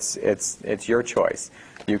 it's your choice.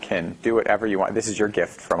 You can do whatever you want. This is your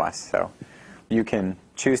gift from us, so you can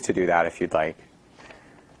choose to do that if you'd like.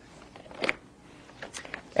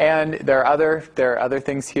 And there are other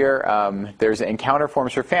things here. There's encounter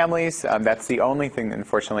forms for families. That's the only thing,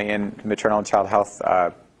 unfortunately, in Maternal and Child Health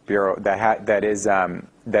Bureau that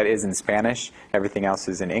is in Spanish. Everything else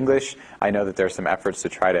is in English. I know that there's some efforts to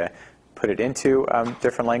try to put it into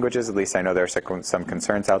different languages. At least I know there's some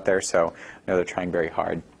concerns out there, so I know they're trying very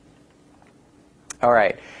hard. All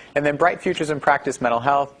right, and then Bright Futures in Practice Mental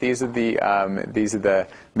Health. These are the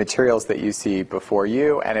materials that you see before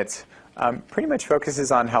you, and it's pretty much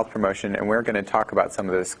focuses on health promotion. And we're going to talk about some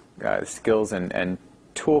of the skills and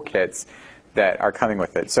toolkits that are coming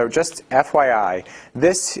with it. So just FYI,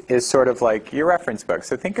 this is sort of like your reference book.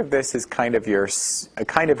 So think of this as kind of your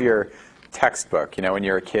textbook. You know, when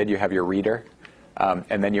you're a kid, you have your reader,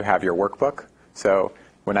 and then you have your workbook. So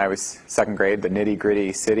when I was second grade, the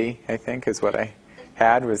nitty-gritty city, I think, is what I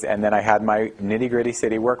had, and then I had my nitty-gritty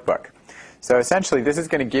city workbook. So essentially, this is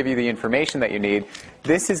going to give you the information that you need.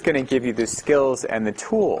 This is going to give you the skills and the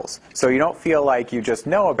tools. So you don't feel like you just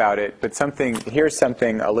know about it, but here's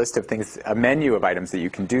something, a list of things, a menu of items that you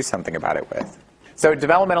can do something about it with. So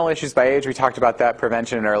developmental issues by age, we talked about that,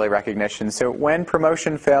 prevention and early recognition. So when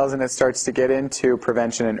promotion fails and it starts to get into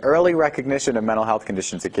prevention and early recognition of mental health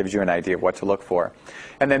conditions, it gives you an idea of what to look for.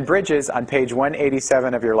 And then bridges, on page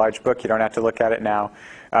 187 of your large book, you don't have to look at it now,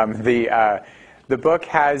 the book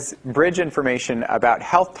has bridge information about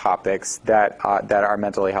health topics that are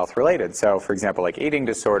mentally health related. So, for example, like eating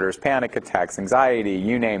disorders, panic attacks, anxiety,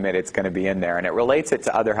 you name it, it's going to be in there. And it relates it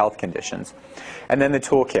to other health conditions. And then the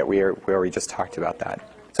toolkit, where we just talked about that.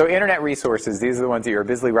 So internet resources, these are the ones that you're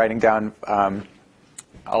busily writing down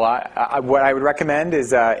a lot. What I would recommend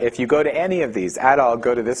is if you go to any of these at all,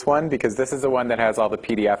 go to this one, because this is the one that has all the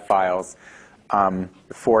PDF files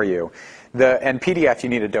for you. And PDF, you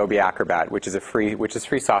need Adobe Acrobat, which is free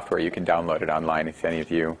software. You can download it online if any of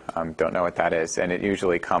you don't know what that is. And it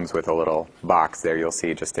usually comes with a little box there you'll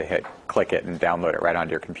see just to click it and download it right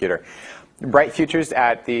onto your computer. Bright Futures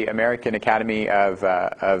at the American Academy of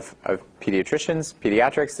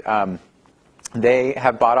Pediatrics. They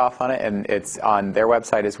have bought off on it, and it's on their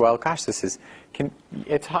website as well. Gosh,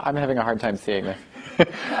 I'm having a hard time seeing this.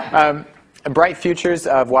 Bright Futures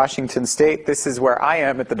of Washington State. This is where I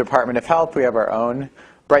am at the Department of Health. We have our own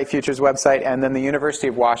Bright Futures website, and then the University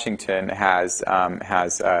of Washington has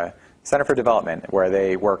a Center for Development where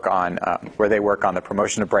they work on the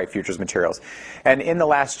promotion of Bright Futures materials. And in the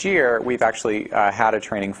last year, we've actually had a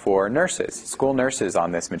training for nurses, school nurses,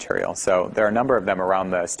 on this material. So there are a number of them around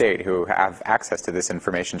the state who have access to this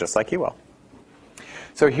information just like you will.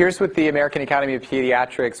 So here's what the American Academy of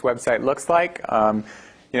Pediatrics website looks like.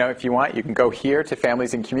 You know, if you want, you can go here to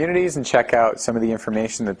Families and Communities and check out some of the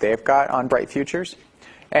information that they've got on Bright Futures.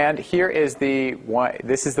 And here is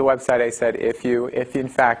this is the website I said, if in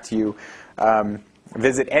fact you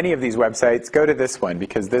visit any of these websites, go to this one,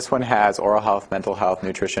 because this one has oral health, mental health,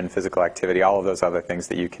 nutrition, physical activity, all of those other things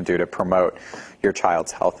that you can do to promote your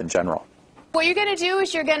child's health in general. What you're going to do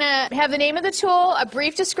is you're going to have the name of the tool, a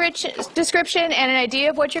brief description, and an idea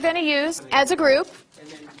of what you're going to use as a group.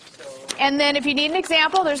 And then if you need an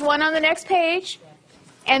example, there's one on the next page.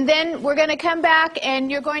 And then we're going to come back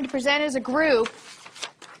and you're going to present as a group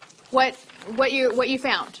what you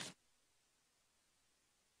found.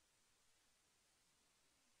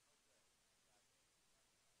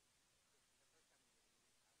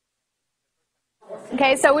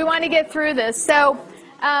 Okay, so we want to get through this. So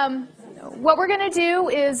what we're going to do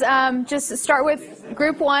is just start with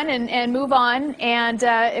group one and move on. And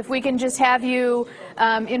if we can just have you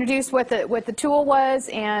introduce what the tool was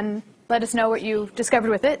and let us know what you discovered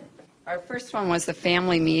with it. Our first one was the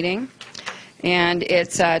family meeting, and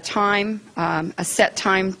it's a set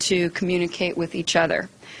time to communicate with each other.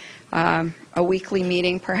 A weekly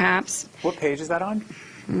meeting, perhaps. What page is that on?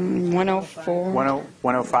 104.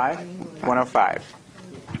 105? 105.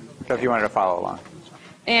 So if you wanted to follow along.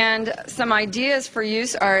 And some ideas for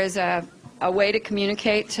use are as a way to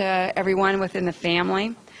communicate to everyone within the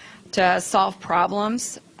family, to solve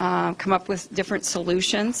problems, come up with different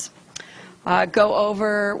solutions, go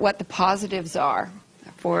over what the positives are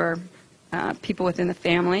for people within the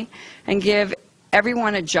family, and give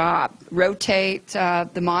everyone a job. Rotate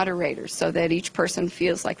the moderators so that each person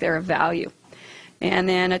feels like they're of value. And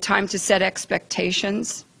then a time to set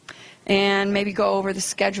expectations, and maybe go over the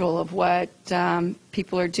schedule of what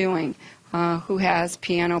people are doing, who has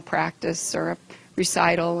piano practice or a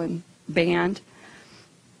recital and band.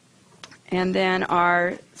 And then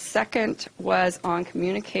our second was on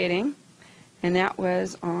communicating, and that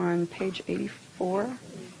was on page 84.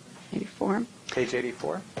 Page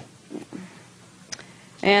 84? Yeah.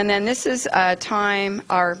 And then this is a time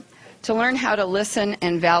to learn how to listen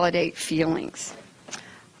and validate feelings.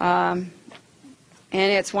 And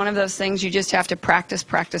it's one of those things you just have to practice.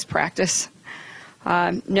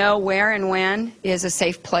 Know where and when is a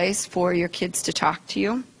safe place for your kids to talk to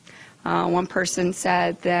you. One person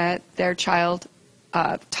said that their child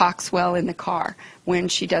talks well in the car when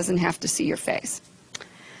she doesn't have to see your face.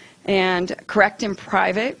 And correct in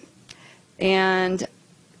private, and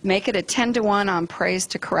make it a 10-to-1 on praise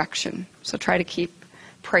to correction. So try to keep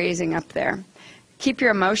praising up there. Keep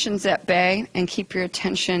your emotions at bay and keep your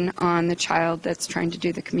attention on the child that's trying to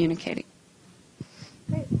do the communicating.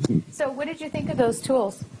 Great. So what did you think of those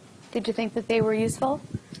tools? Did you think that they were useful?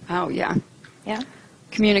 Oh, yeah. Yeah?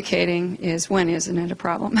 Communicating is when isn't it a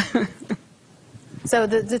problem? So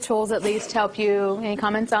the tools at least help you. Any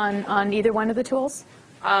comments on either one of the tools?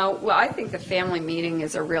 Well, I think the family meeting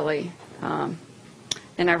is a really, and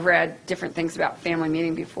I've read different things about family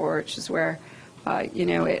meeting before, which is where,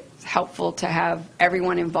 it's helpful to have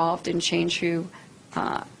everyone involved and change who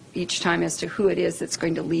each time as to who it is that's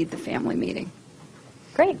going to lead the family meeting.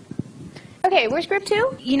 Great. Okay, where's group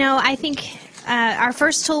 2? I think our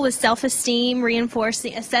first tool was self-esteem,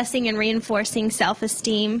 assessing and reinforcing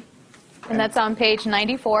self-esteem. And that's on page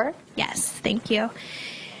 94. Yes, thank you.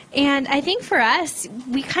 And I think for us,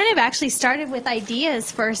 we kind of actually started with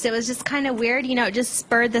ideas first. It was just kind of weird, it just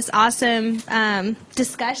spurred this awesome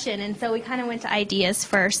discussion. And so we kind of went to ideas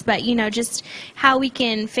first. But, just how we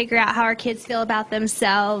can figure out how our kids feel about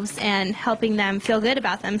themselves and helping them feel good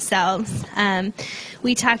about themselves.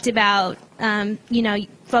 We talked about,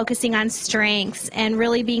 focusing on strengths and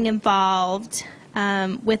really being involved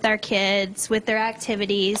with our kids, with their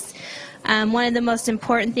activities. One of the most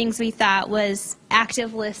important things we thought was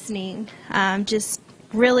active listening, just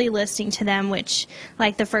really listening to them, which,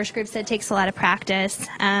 like the first group said, takes a lot of practice.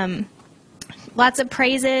 Lots of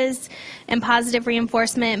praises and positive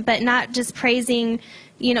reinforcement, but not just praising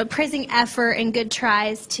effort and good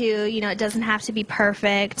tries too. It doesn't have to be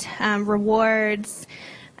perfect. Rewards,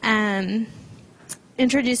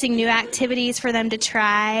 introducing new activities for them to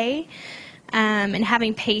try, and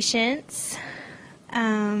having patience.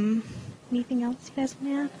 Anything else you guys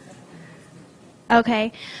want to add?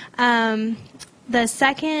 Okay. The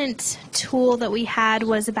second tool that we had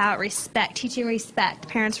was about respect, teaching respect,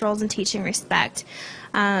 parents' roles in teaching respect.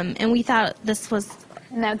 And we thought this was...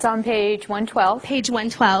 And that's on page 112. Page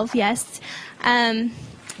 112, yes.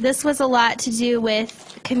 This was a lot to do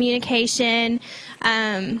with communication.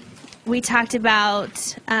 We talked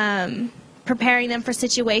about preparing them for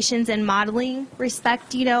situations and modeling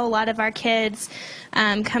respect. A lot of our kids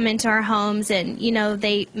come into our homes and,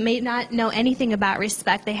 they may not know anything about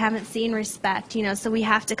respect. They haven't seen respect, so we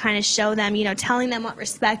have to kind of show them, telling them what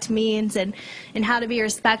respect means and how to be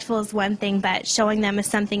respectful is one thing, but showing them is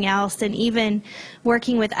something else. And even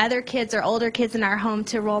working with other kids or older kids in our home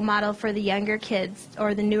to role model for the younger kids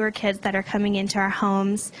or the newer kids that are coming into our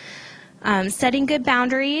homes. Setting good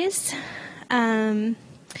boundaries,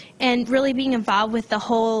 and really being involved with the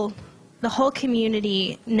whole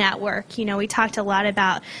community network. We talked a lot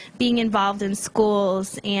about being involved in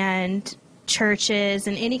schools and churches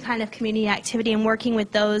and any kind of community activity and working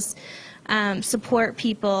with those support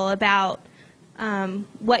people about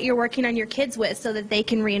what you're working on your kids with so that they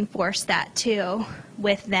can reinforce that too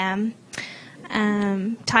with them.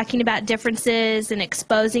 Talking about differences and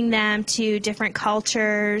exposing them to different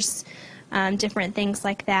cultures, different things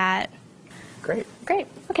like that. Great. Great.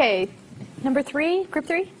 Okay. Number 3, group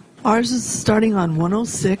 3. Ours is starting on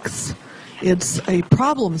 106. It's a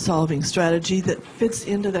problem-solving strategy that fits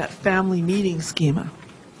into that family meeting schema.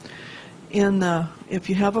 If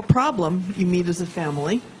you have a problem, you meet as a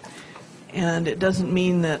family, and it doesn't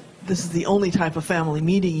mean that this is the only type of family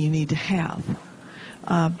meeting you need to have.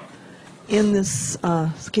 In this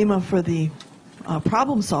schema for the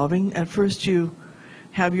problem-solving, at first you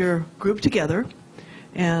have your group together,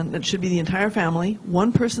 and it should be the entire family.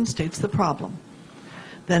 One person states the problem.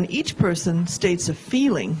 Then each person states a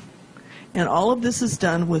feeling, and all of this is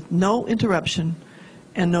done with no interruption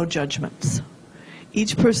and no judgments.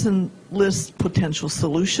 Each person lists potential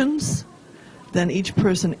solutions, then each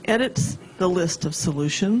person edits the list of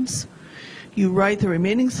solutions. You write the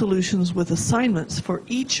remaining solutions with assignments for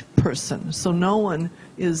each person, so no one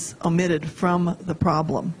is omitted from the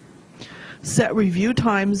problem. Set review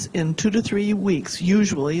times in 2 to 3 weeks,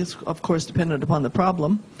 usually, it's of course dependent upon the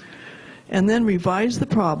problem, and then revise the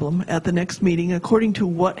problem at the next meeting according to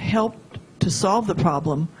what helped to solve the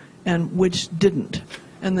problem and which didn't,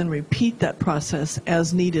 and then repeat that process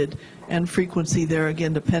as needed, and frequency there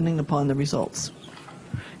again depending upon the results.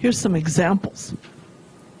 Here's some examples.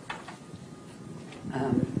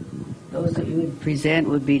 Those that you would present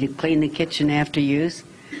would be to clean the kitchen after use,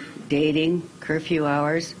 dating, curfew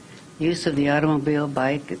hours, use of the automobile,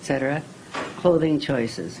 bike, etc., clothing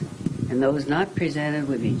choices. And those not presented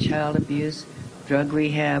would be child abuse, drug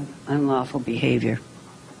rehab, unlawful behavior.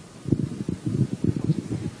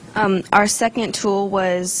 Our second tool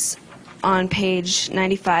was on page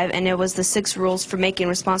 95, and it was the 6 rules for making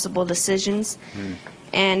responsible decisions.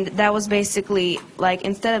 And that was basically like,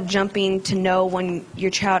 instead of jumping to no when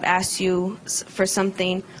your child asks you for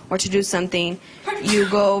something or to do something, you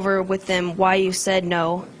go over with them why you said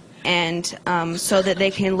no, and so that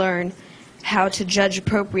they can learn how to judge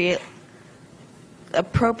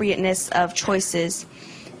appropriateness of choices.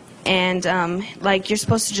 And like, you're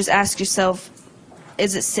supposed to just ask yourself,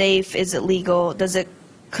 is it safe? Is it legal? Does it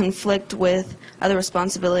conflict with other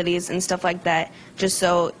responsibilities and stuff like that, just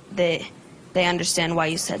so that they understand why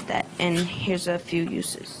you said that. And here's a few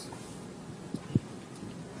uses.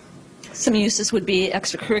 Some uses would be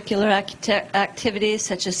extracurricular activities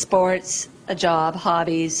such as sports, a job,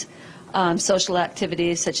 hobbies, social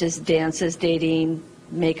activities such as dances, dating,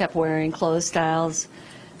 makeup wearing, clothes styles,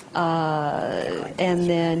 and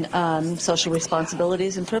then social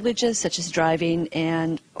responsibilities and privileges such as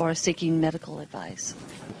driving or seeking medical advice.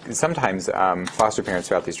 Sometimes foster parents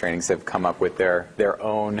throughout these trainings have come up with their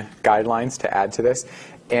own guidelines to add to this.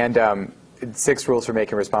 And 6 rules for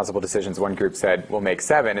making responsible decisions. One group said, we'll make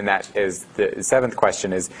 7, and that is the 7th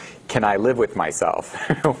question is, can I live with myself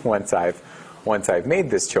once I've made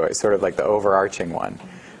this choice, sort of like the overarching one.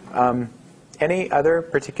 Any other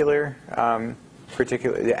particular,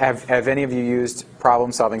 have any of you used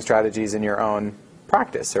problem-solving strategies in your own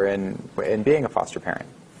practice or in being a foster parent?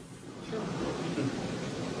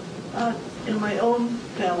 In my own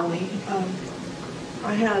family,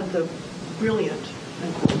 I had the brilliant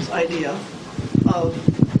idea of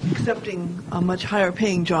accepting a much higher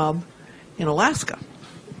paying job in Alaska.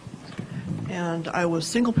 And I was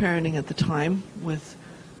single parenting at the time with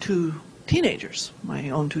 2 teenagers, my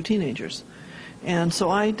own 2 teenagers. And so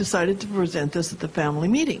I decided to present this at the family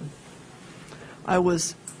meeting. I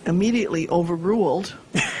was immediately overruled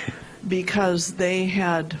because they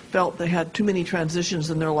had felt they had too many transitions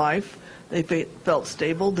in their life. They felt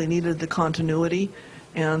stable, they needed the continuity,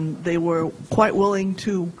 and they were quite willing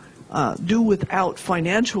to do without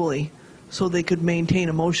financially so they could maintain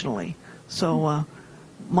emotionally. So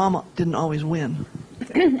Mama didn't always win.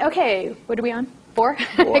 Okay, what are we on? 4?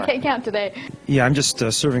 I can't count today. Yeah, I'm just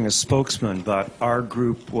serving as spokesman, but our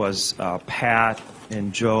group was Pat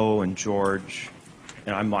and Joe and George,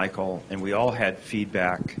 and I'm Michael, and we all had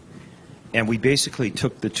feedback. And we basically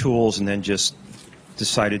took the tools and then just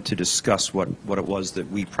decided to discuss what it was that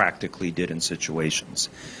we practically did in situations.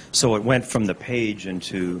 So it went from the page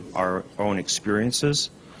into our own experiences.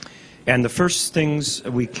 And the first things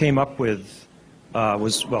we came up with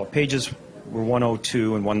was, well, pages were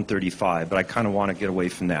 102 and 135, but I kind of want to get away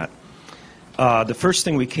from that. The first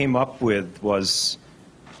thing we came up with was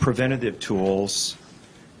preventative tools,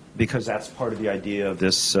 because that's part of the idea of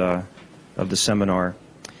this of the seminar.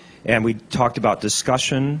 And we talked about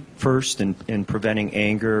discussion first in preventing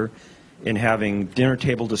anger, in having dinner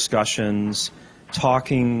table discussions,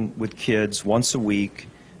 talking with kids once a week.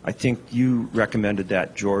 I think you recommended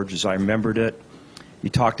that, George, as I remembered it.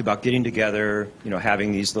 You talked about getting together,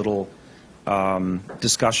 having these little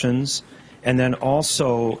discussions, and then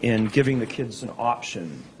also in giving the kids an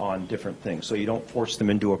option on different things. So you don't force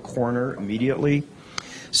them into a corner immediately,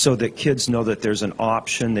 so that kids know that there's an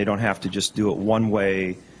option. They don't have to just do it one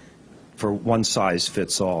way for one size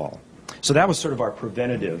fits all. So that was sort of our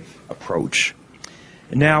preventative approach.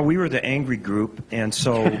 Now, we were the angry group, and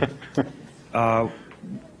so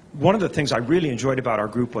one of the things I really enjoyed about our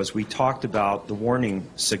group was we talked about the warning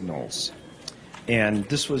signals. And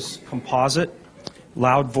this was composite,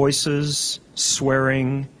 loud voices,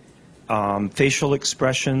 swearing, facial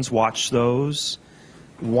expressions, watch those,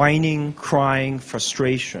 whining, crying,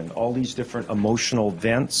 frustration, all these different emotional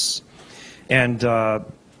vents. And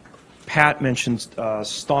Pat mentioned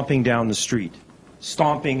stomping down the street,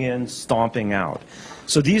 stomping in, stomping out.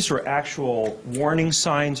 So these were actual warning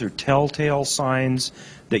signs or telltale signs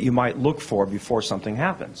that you might look for before something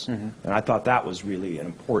happens. Mm-hmm. And I thought that was really an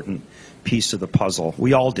important piece of the puzzle.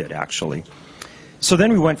 We all did, actually. So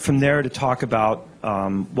then we went from there to talk about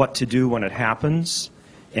what to do when it happens.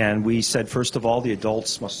 And we said, first of all, the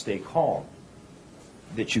adults must stay calm,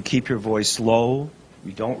 that you keep your voice low,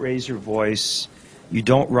 you don't raise your voice, you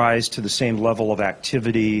don't rise to the same level of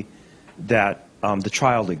activity that the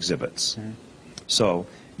child exhibits. Mm-hmm. So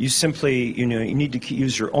you simply, you need to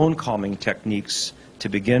use your own calming techniques to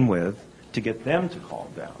begin with to get them to calm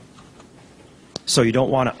down. So you don't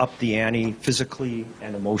want to up the ante physically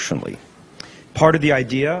and emotionally. Part of the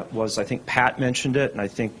idea was, I think Pat mentioned it, and I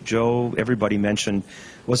think Joe, everybody mentioned,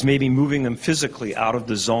 was maybe moving them physically out of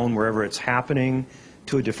the zone wherever it's happening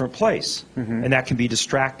to a different place. Mm-hmm. And that can be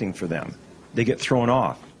distracting for them. They get thrown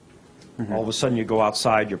off. Mm-hmm. All of a sudden you go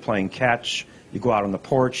outside, you're playing catch, you go out on the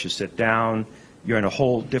porch, you sit down, you're in a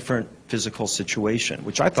whole different physical situation,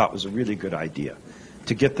 which I thought was a really good idea,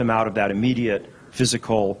 to get them out of that immediate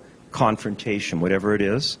physical confrontation, whatever it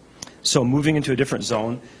is. So moving into a different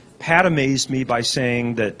zone. Pat amazed me by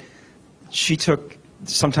saying that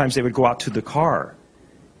sometimes they would go out to the car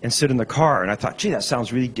and sit in the car. And I thought, gee, that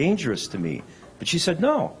sounds really dangerous to me. But she said,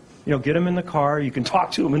 no, get them in the car. You can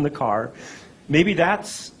talk to them in the car. Maybe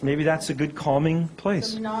that's a good calming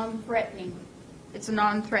place. It's non-threatening. It's a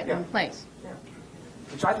non-threatening place.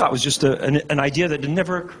 Which I thought was just an idea that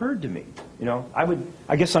never occurred to me.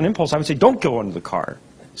 I guess on impulse, I would say, don't go into the car.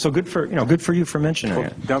 So good for you for mentioning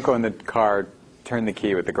it. Don't go in the car. Turn the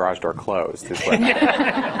key with the garage door closed. Is what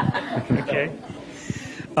okay.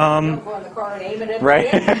 Don't go in the car and aim it at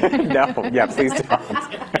right? No. Yeah. Please don't.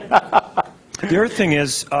 The other thing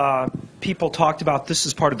is, people talked about this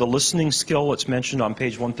as part of the listening skill. It's mentioned on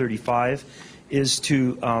page 135, is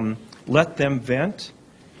to let them vent.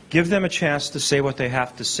 Give them a chance to say what they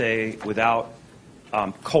have to say without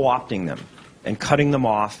co-opting them and cutting them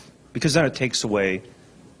off, because then it takes away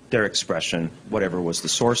their expression, whatever was the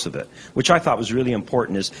source of it, which I thought was really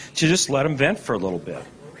important, is to just let them vent for a little bit.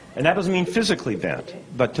 And that doesn't mean physically vent,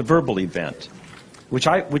 but to verbally vent,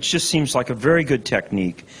 which just seems like a very good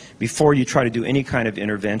technique before you try to do any kind of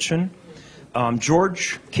intervention.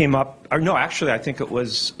 George came up, or no, actually I think it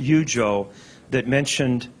was you, Joe, that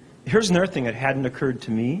mentioned, here's another thing that hadn't occurred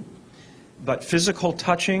to me, but physical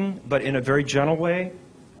touching, but in a very gentle way,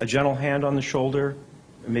 a gentle hand on the shoulder,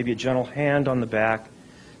 or maybe a gentle hand on the back,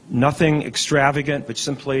 nothing extravagant, but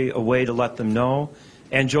simply a way to let them know.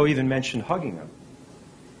 And Joe even mentioned hugging them.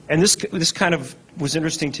 And this kind of was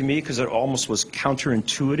interesting to me because it almost was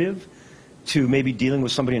counterintuitive to maybe dealing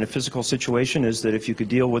with somebody in a physical situation, is that if you could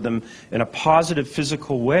deal with them in a positive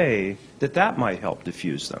physical way, that might help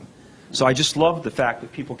diffuse them. So I just love the fact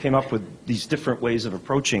that people came up with these different ways of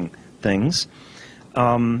approaching things.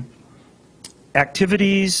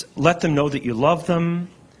 Activities, let them know that you love them.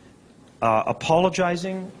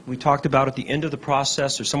 Apologizing, we talked about at the end of the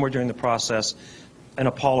process or somewhere during the process, an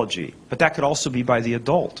apology. But that could also be by the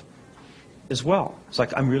adult as well. It's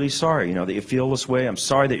like, I'm really sorry, that you feel this way. I'm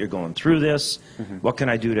sorry that you're going through this. Mm-hmm. What can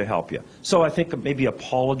I do to help you? So I think maybe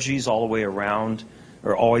apologies all the way around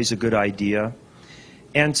are always a good idea.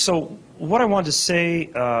 And so what I wanted to say,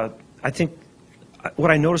 I think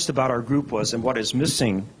what I noticed about our group was, and what is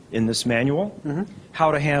missing in this manual, mm-hmm.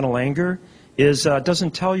 how to handle anger, is it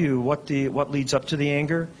doesn't tell you what leads up to the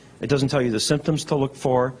anger. It doesn't tell you the symptoms to look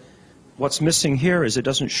for. What's missing here is it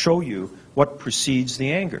doesn't show you what precedes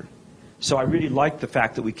the anger. So I really like the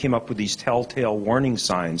fact that we came up with these telltale warning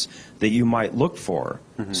signs that you might look for,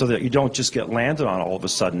 mm-hmm. so that you don't just get landed on all of a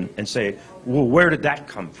sudden and say, well, where did that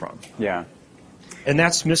come from? Yeah. And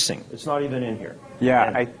that's missing. It's not even in here.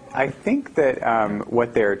 Yeah, I think that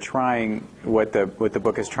what the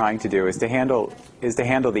book is trying to do is to handle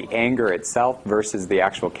the anger itself versus the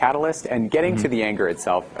actual catalyst, and getting mm-hmm. to the anger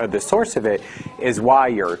itself, the source of it, is why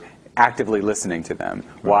you're actively listening to them,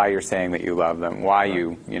 why you're saying that you love them, why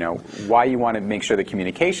why you want to make sure the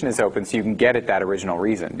communication is open so you can get at that original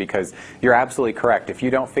reason. Because you're absolutely correct. If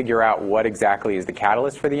you don't figure out what exactly is the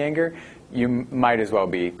catalyst for the anger, you might as well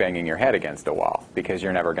be banging your head against a wall, because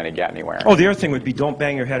you're never going to get anywhere. Oh, the other thing would be, don't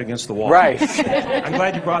bang your head against the wall. Right. I'm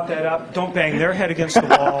glad you brought that up. Don't bang their head against the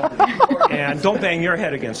wall, and don't bang your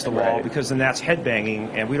head against the wall, because then that's head banging,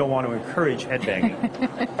 and we don't want to encourage head banging.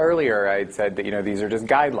 Earlier, I had said that these are just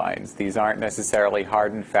guidelines. These aren't necessarily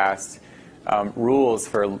hard and fast rules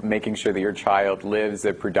for making sure that your child lives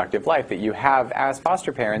a productive life that you have as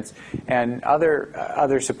foster parents and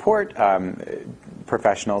other support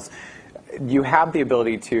professionals. You have the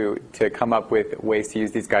ability to come up with ways to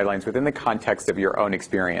use these guidelines within the context of your own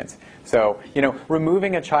experience. So,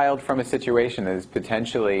 removing a child from a situation that is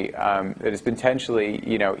potentially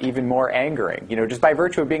even more angering, just by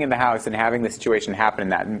virtue of being in the house and having the situation happen in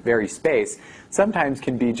that very space, sometimes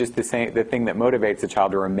can be just the thing that motivates a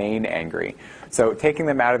child to remain angry. So, taking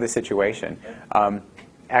them out of the situation.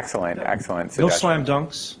 Excellent suggestion. No slam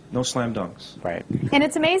dunks. No slam dunks. Right. And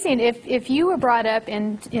it's amazing, if you were brought up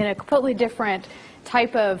in a completely different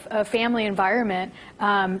type of family environment,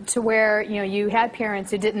 to where you had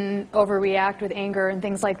parents who didn't overreact with anger and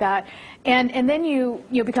things like that, and then you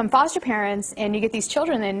become foster parents and you get these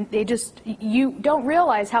children, and you don't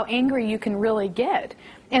realize how angry you can really get.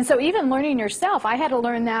 And so even learning yourself, I had to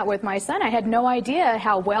learn that with my son. I had no idea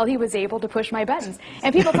how well he was able to push my buttons.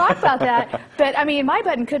 And people talk about that, but I mean, my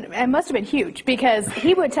button it must have been huge, because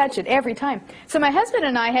he would touch it every time. So my husband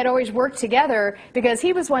and I had always worked together, because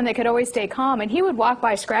he was one that could always stay calm, and he would walk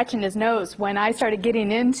by scratching his nose when I started getting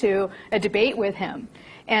into a debate with him.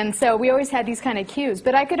 And so we always had these kind of cues.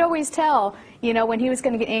 But I could always tell, when he was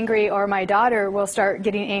going to get angry, or my daughter will start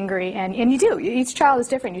getting angry. And you do. Each child is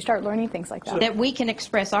different. You start learning things like that. That we can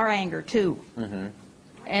express our anger, too, mm-hmm.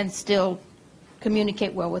 and still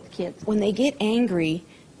communicate well with kids. When they get angry,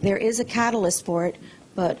 there is a catalyst for it,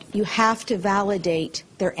 but you have to validate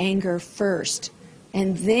their anger first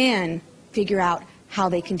and then figure out how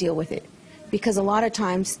they can deal with it. Because a lot of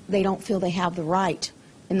times they don't feel they have the right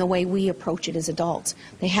in the way we approach it as adults.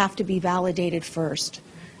 They have to be validated first.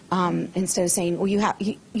 Instead of saying, well,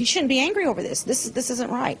 you shouldn't be angry over this. This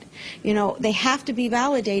isn't right. You know, they have to be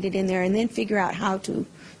validated in there and then figure out how to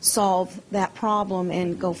solve that problem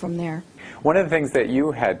and go from there. One of the things that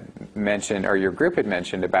you had mentioned, or your group had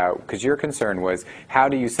mentioned about, because your concern was, how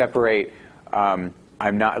do you separate, I'm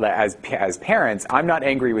not, as parents, I'm not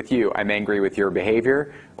angry with you, I'm angry with your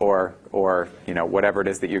behavior, or you know, whatever it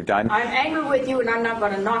is that you've done. I'm angry with you and I'm not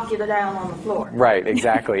going to knock you down on the floor. Right,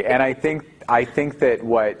 exactly. And I think that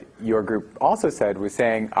what your group also said was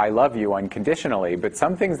saying, I love you unconditionally, but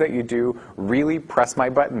some things that you do really press my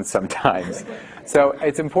buttons sometimes. So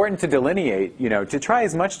it's important to delineate, you know, to try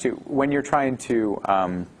as much to, when you're trying to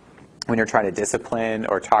discipline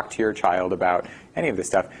or talk to your child about any of this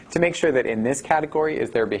stuff, to make sure that in this category is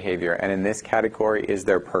their behavior and in this category is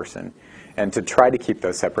their person. And to try to keep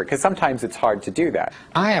those separate, because sometimes it's hard to do that.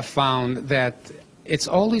 I have found that it's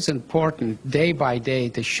always important day by day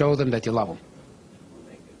to show them that you love them.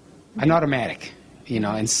 An automatic, you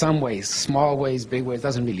know, in some ways, small ways, big ways,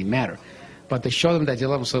 doesn't really matter. But to show them that you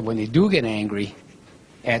love them, so when they do get angry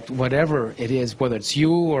at whatever it is, whether it's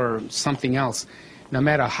you or something else, no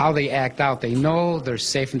matter how they act out, they know they're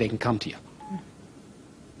safe and they can come to you.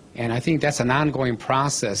 And I think that's an ongoing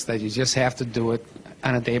process that you just have to do it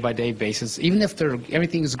on a day-by-day basis, even if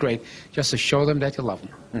everything is great, just to show them that you love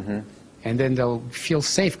them. Mm-hmm. And then they'll feel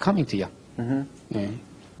safe coming to you. Mm-hmm.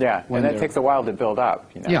 Yeah, and that takes a while to build up.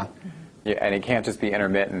 You know? Yeah. Yeah, and it can't just be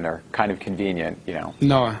intermittent or kind of convenient, you know.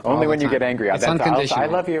 No. Only when you get angry. It's unconditional. I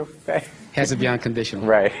love you. Has to be unconditional.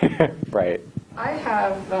 Right, right. I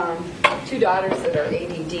have 2 daughters that are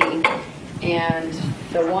ADD, and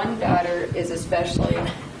the one daughter is especially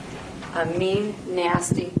a mean,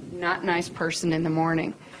 nasty, not nice person in the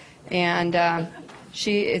morning. And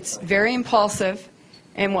it's very impulsive,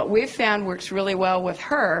 and what we've found works really well with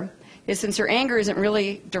her is, since her anger isn't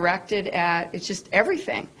really directed at, it's just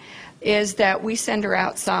everything, is that we send her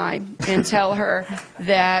outside and tell her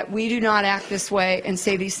that we do not act this way and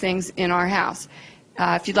say these things in our house.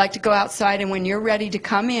 If you'd like to go outside, and when you're ready to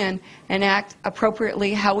come in and act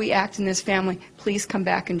appropriately how we act in this family, please come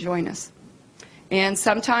back and join us. And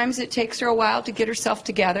sometimes it takes her a while to get herself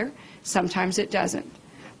together. Sometimes it doesn't.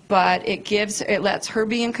 But it lets her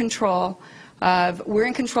be in control of, we're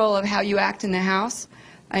in control of how you act in the house,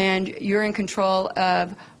 and you're in control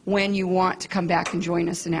of when you want to come back and join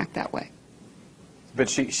us and act that way. But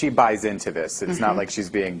she buys into this. It's not like she's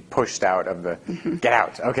being pushed out of the, get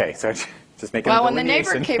out. Okay, so just making a Well, when the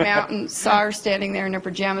delineation. neighbor came out and saw her standing there in her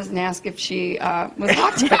pajamas and asked if she was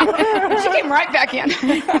locked out, she came right back in.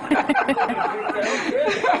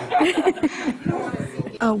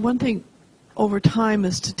 One thing over time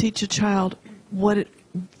is to teach a child what it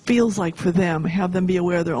feels like for them, have them be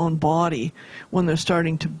aware of their own body when they're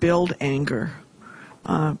starting to build anger.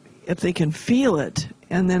 If they can feel it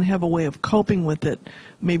and then have a way of coping with it,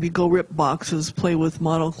 maybe go rip boxes, play with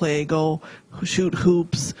model clay, go shoot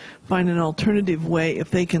hoops, find an alternative way.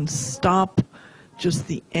 If they can stop just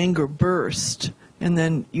the anger burst, and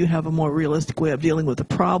then you have a more realistic way of dealing with the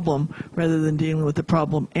problem rather than dealing with the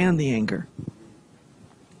problem and the anger.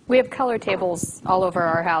 We have color tables all over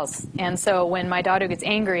our house, and so when my daughter gets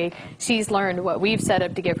angry, she's learned what we've set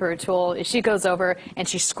up to give her a tool is she goes over and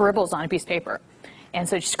she scribbles on a piece of paper. And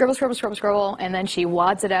so she scribbles, scribbles, scribbles, scribbles, and then she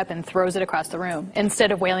wads it up and throws it across the room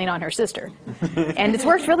instead of wailing on her sister. And it's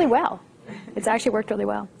worked really well. It's actually worked really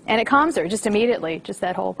well. And it calms her just immediately, just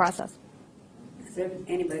that whole process. Does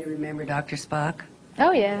anybody remember Dr. Spock?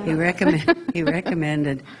 Oh, yeah. He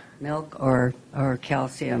recommended milk or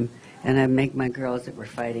calcium, and I'd make my girls that were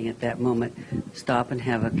fighting at that moment stop and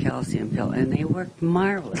have a calcium pill, and they worked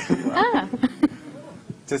marvelously well.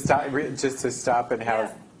 Just to stop and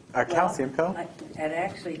have a calcium pill? It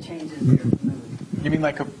actually changes their mood. You mean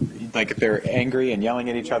like if they're angry and yelling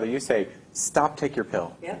at each other, you say, stop, take your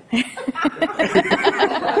pill. Yep. Hey,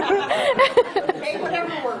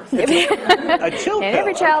 whatever works. A chill pill.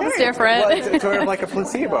 Every child is different. Well, it's sort of like a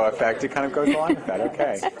placebo effect. It kind of goes along with that.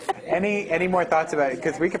 Okay. Any more thoughts about it?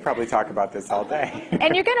 Because we could probably talk about this all day.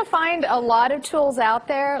 And you're going to find a lot of tools out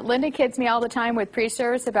there. Linda kids me all the time with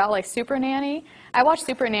pre-service about like Super Nanny. I watch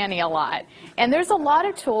Super Nanny a lot. And there's a lot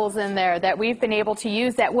of tools in there that we've been able to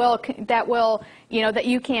use that will You know, that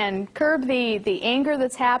you can curb the anger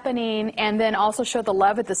that's happening and then also show the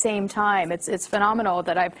love at the same time. It's phenomenal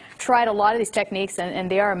that I've tried a lot of these techniques,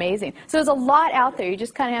 and they are amazing. So there's a lot out there. You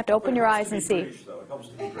just kind of have to open your eyes and see.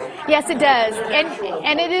 Yes, it does.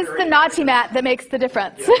 And it is the naughty mat that makes the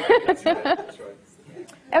difference.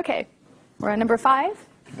 Okay, we're on number 5.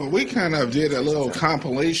 Well, we kind of did a little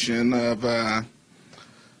compilation of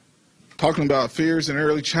talking about fears in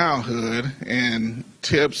early childhood and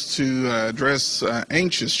tips to address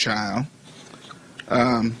anxious child.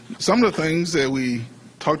 Some of the things that we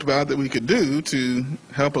talked about that we could do to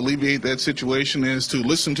help alleviate that situation is to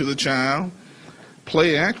listen to the child,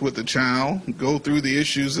 play act with the child, go through the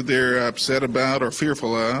issues that they're upset about or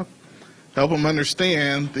fearful of, help them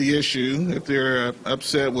understand the issue. If they're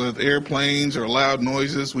upset with airplanes or loud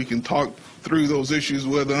noises, we can talk through those issues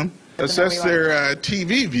with them. Assess their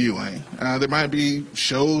TV viewing. There might be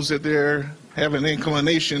shows that they're have an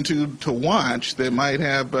inclination to watch that might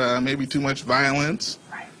have maybe too much violence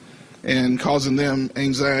and causing them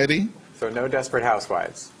anxiety. So no Desperate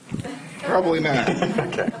Housewives? Probably not.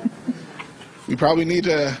 Okay. We probably need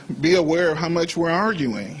to be aware of how much we're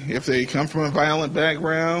arguing. If they come from a violent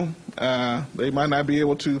background, they might not be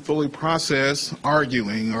able to fully process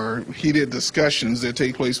arguing or heated discussions that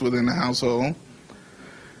take place within the household.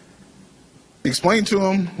 Explain to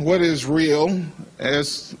them what is real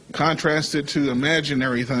as contrasted to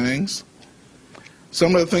imaginary things.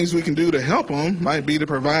 Some of the things we can do to help them might be to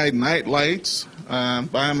provide night lights, buy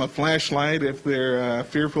them a flashlight if they're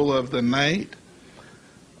fearful of the night.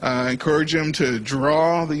 Encourage them to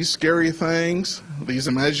draw these scary things, these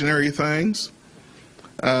imaginary things,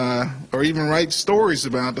 or even write stories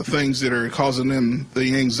about the things that are causing them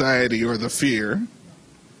the anxiety or the fear.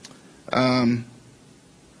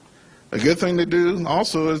 A good thing to do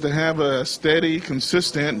also is to have a steady,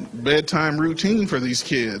 consistent bedtime routine for these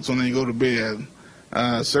kids when they go to bed.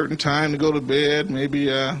 A certain time to go to bed, maybe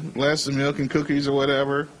a glass of milk and cookies or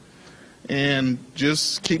whatever, and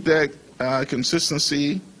just keep that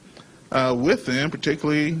consistency with them,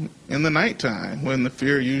 particularly in the nighttime when the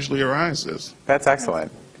fear usually arises. That's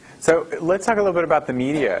excellent. So let's talk a little bit about the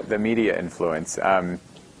media influence.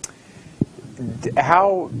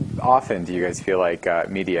 How often do you guys feel like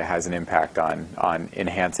media has an impact on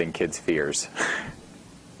enhancing kids' fears?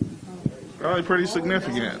 Probably pretty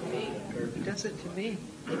significant. It does it to me.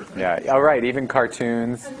 Yeah, all right, even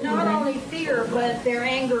cartoons. Not only fear, but their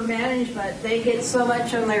anger management. They get so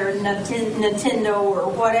much on their Nintendo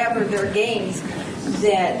or whatever their games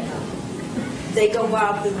that they go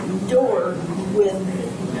out the door with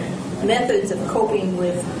methods of coping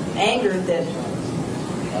with anger that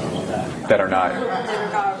are not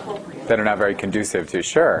appropriate. That are not very conducive to.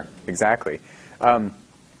 Sure, exactly. I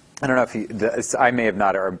don't know if I may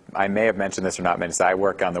have mentioned this or not mentioned this. I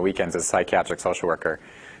work on the weekends as a psychiatric social worker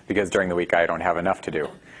because during the week I don't have enough to do.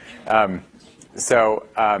 I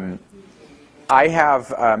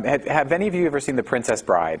have any of you ever seen The Princess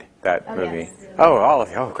Bride, that movie? Yes. Oh, all of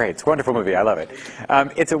you. Oh, great. It's a wonderful movie. I love it.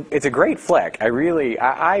 It's a great flick. I really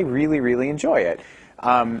enjoy it.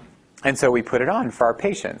 And so we put it on for our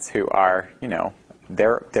patients who are,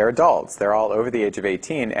 they're adults. They're all over the age of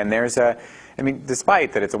 18. And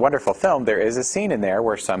despite that it's a wonderful film, there is a scene in there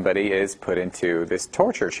where somebody is put into this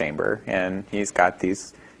torture chamber, and he's got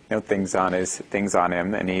these, things on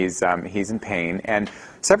him, and he's in pain. And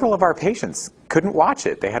several of our patients couldn't watch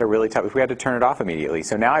it. They had a really tough. We had to turn it off immediately.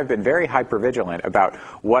 So now I've been very hypervigilant about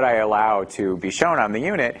what I allow to be shown on the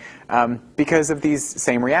unit because of these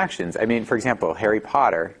same reactions. For example, Harry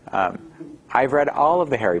Potter. I've read all of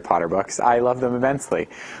the Harry Potter books. I love them immensely.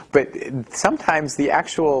 But sometimes the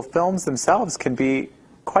actual films themselves can be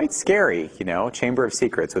quite scary. Chamber of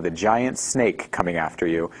Secrets with a giant snake coming after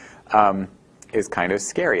you is kind of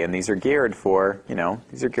scary. And these are geared for,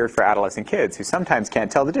 adolescent kids who sometimes can't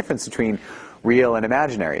tell the difference between real and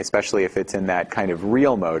imaginary, especially if it's in that kind of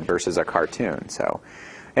real mode versus a cartoon. So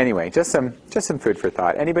anyway, just some food for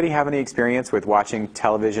thought. Anybody have any experience with watching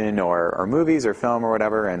television or movies or film or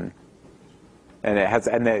whatever, and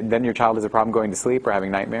then your child has a problem going to sleep or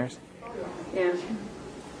having nightmares? Yeah.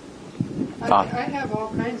 I have all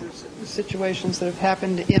kinds of situations that have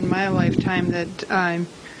happened in my lifetime that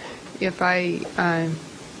if I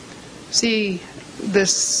see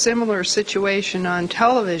this similar situation on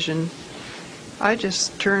television, I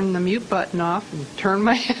just turn the mute button off and turn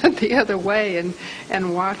my head the other way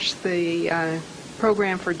and watch the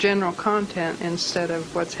program for general content instead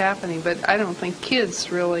of what's happening. But I don't think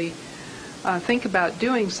kids really think about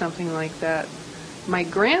doing something like that. My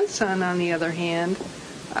grandson, on the other hand,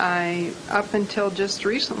 up until just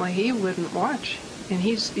recently, he wouldn't watch and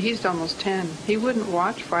he's almost 10. He wouldn't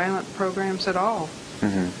watch violent programs at all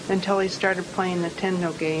until he started playing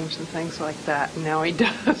Nintendo games and things like that, and now he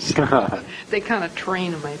does. They kind of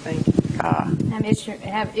train him, I think. I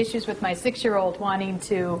have issues with my 6-year-old wanting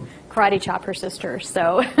to karate chop her sister,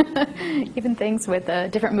 so even things with a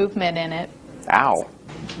different movement in it. Ow.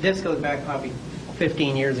 This goes back probably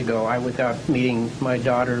 15 years ago. I was out meeting my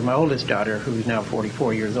daughter, my oldest daughter, who's now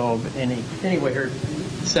 44 years old. But anyway, her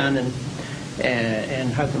son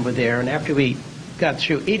and husband were there, and after we got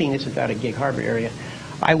through eating, this was out of Gig Harbor area,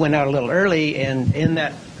 I went out a little early, and in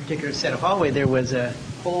that particular set of hallway, there was a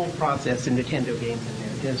whole process of Nintendo games in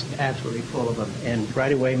there, just absolutely full of them. And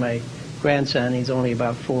right away, my grandson, he's only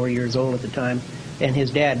about 4 years old at the time, and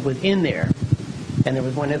his dad was in there. And there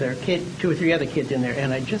was one other kid, 2 or 3 other kids in there,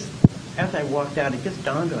 and as I walked out, it just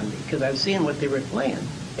dawned on me, because I was seeing what they were playing.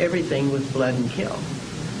 Everything was blood and kill.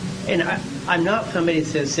 And I'm not somebody that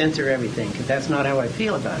says censor everything, because that's not how I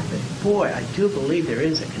feel about it. But boy, I do believe there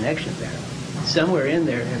is a connection there. Somewhere in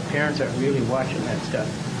there, if parents are really watching that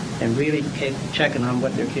stuff and really checking on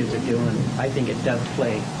what their kids are doing, I think it does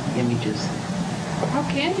play images. How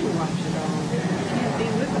can you watch it all? You can't be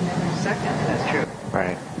with them every second. That's true.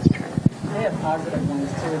 Right. That's true. They have positive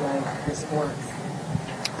ones too, like the sports.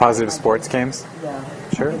 Positive sports games? Yeah.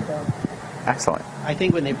 Sure. Excellent. I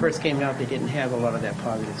think when they first came out, they didn't have a lot of that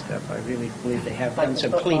positive stuff. I really believe they have done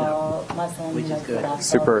some cleanup, which is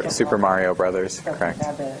good. Super Mario Brothers, correct.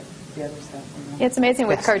 It's amazing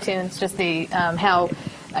with cartoons, just the how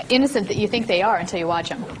innocent that you think they are until you watch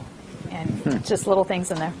them, and just little things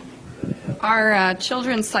in there. Our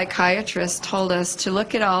children's psychiatrist told us to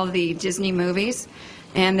look at all the Disney movies,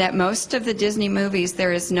 and that most of the Disney movies,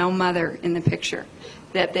 there is no mother in the picture.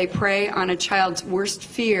 That they prey on a child's worst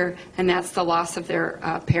fear, and that's the loss of their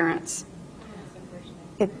parents.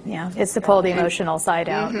 It's to pull the emotional side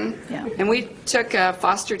out. Yeah. And we took a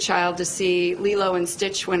foster child to see Lilo and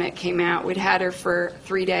Stitch when it came out. We'd had her for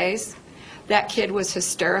 3 days. That kid was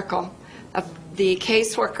hysterical. The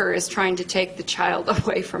caseworker is trying to take the child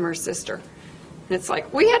away from her sister. And it's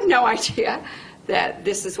like, we had no idea that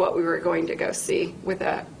this is what we were going to go see with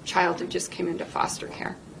a child who just came into foster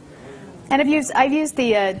care. And I've used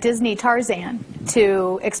the Disney Tarzan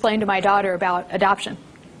to explain to my daughter about adoption,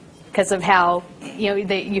 because of how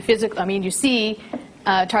you see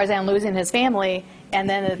Tarzan losing his family, and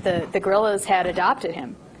then the gorillas had adopted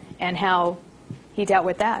him, and how he dealt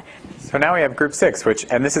with that. So now we have Group 6,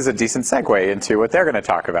 and this is a decent segue into what they're going to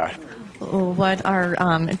talk about. What our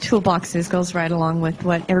toolbox is goes right along with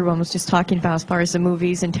what everyone was just talking about as far as the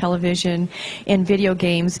movies and television and video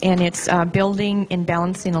games, and it's building and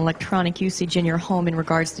balancing electronic usage in your home in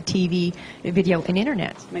regards to TV, video, and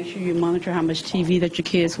internet. Make sure you monitor how much TV that your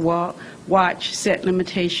kids watch, set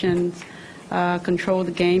limitations, control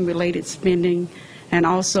the game-related spending, and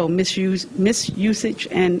also misusage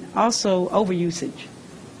and also overusage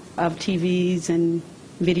of TVs and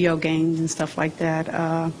video games and stuff like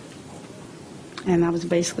that. And that was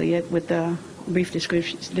basically it with the brief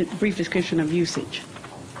description of usage.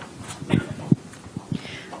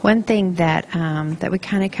 One thing that we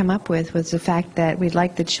kind of come up with was the fact that we'd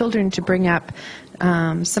like the children to bring up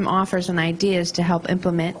some offers and ideas to help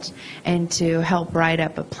implement and to help write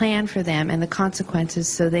up a plan for them and the consequences,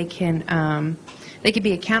 so they can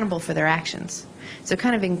be accountable for their actions. So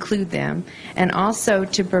kind of include them, and also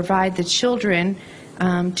to provide the children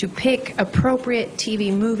to pick appropriate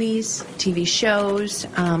TV movies, TV shows,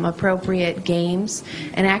 appropriate games,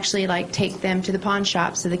 and actually take them to the pawn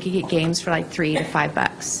shop so they could get games for like $3 to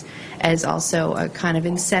 $5 as also a kind of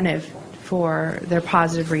incentive for their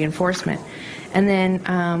positive reinforcement. And then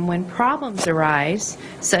when problems arise,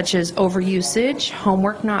 such as overusage,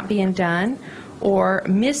 homework not being done, or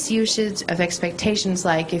misusage of expectations,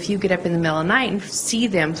 like if you get up in the middle of the night and see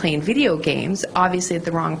them playing video games, obviously at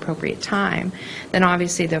the wrong appropriate time, then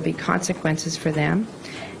obviously there'll be consequences for them.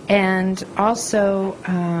 And also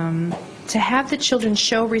to have the children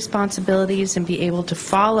show responsibilities and be able to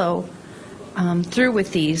follow through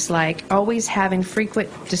with these, like always having frequent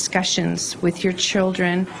discussions with your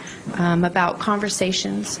children about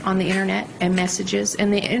conversations on the internet and messages.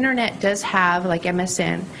 And the internet does have, like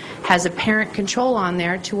MSN, has a parent control on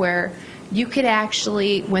there to where you could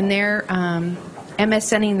actually, when they're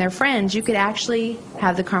MSNing their friends, you could actually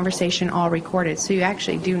have the conversation all recorded, so you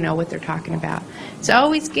actually do know what they're talking about. It's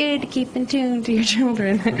always good to keep in tune to your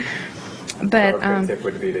children. But a tip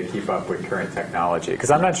would be to keep up with current technology,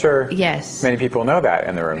 because I'm not sure many people know that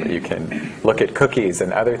in the room, that you can look at cookies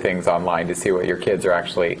and other things online to see what your kids are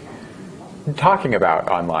actually talking about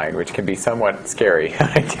online, which can be somewhat scary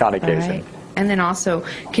on occasion. Right. And then also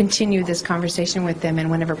continue this conversation with them,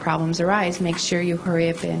 and whenever problems arise, make sure you hurry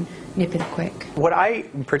up and nip it quick. What I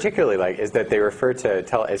particularly like is that they refer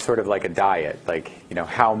to as sort of like a diet, like, you know,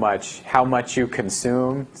 how much you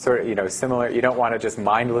consume, sort of, you know, similar. You don't want to just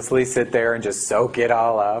mindlessly sit there and just soak it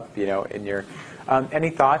all up, you know, in your. Any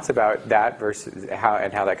thoughts about that versus how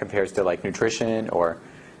that compares to like nutrition or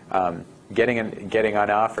getting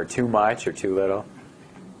enough or too much or too little?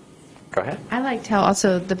 Go ahead. I liked how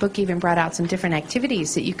also the book even brought out some different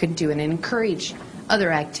activities that you could do and encourage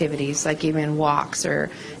other activities, like even walks, or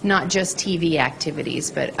not just TV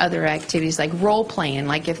activities, but other activities like role playing.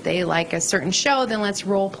 Like if they like a certain show, then let's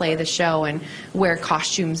role play the show and wear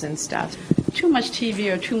costumes and stuff. Too much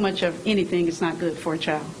TV or too much of anything is not good for a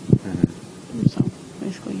child. So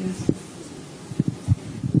basically, yes.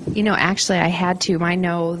 You know, actually, I had to. I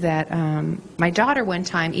know that my daughter one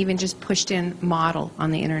time even just pushed in model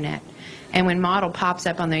on the internet. And when model pops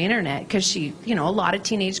up on the internet, because she, you know, a lot of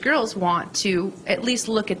teenage girls want to at least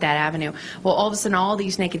look at that avenue. Well, all of a sudden, all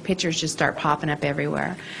these naked pictures just start popping up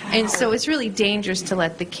everywhere. And so it's really dangerous to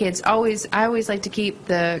let the kids I always like to keep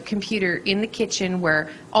the computer in the kitchen where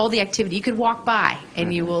all the activity, you could walk by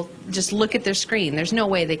and you will just look at their screen. There's no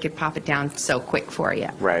way they could pop it down so quick for you.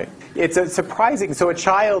 Right. It's a surprising, so a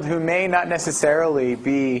child who may not necessarily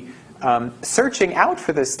be searching out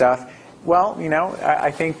for this stuff, well, you know,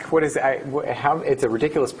 I think it's a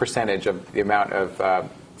ridiculous percentage of the amount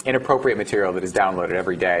of inappropriate material that is downloaded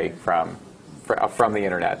every day from the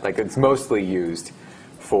internet. Like it's mostly used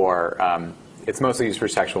for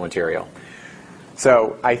sexual material.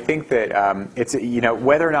 So I think that it's, you know,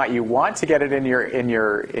 whether or not you want to get it in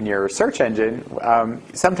your search engine,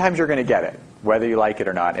 sometimes you're going to get it, whether you like it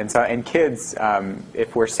or not. And kids,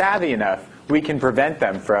 if we're savvy enough, we can prevent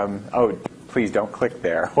them from, oh, please don't click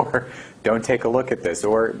there, or don't take a look at this,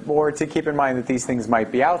 or to keep in mind that these things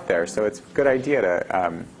might be out there. So it's a good idea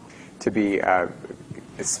to be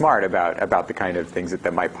smart about the kind of things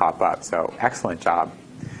that might pop up. So excellent job.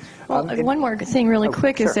 Well, one more thing really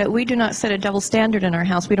quick sure. is that we do not set a double standard in our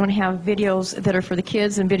house. We don't have videos that are for the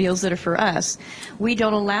kids and videos that are for us. We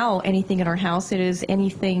don't allow anything in our house that is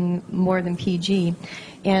anything more than PG.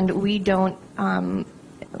 And we don't...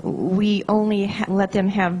 we only let them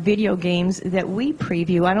have video games that we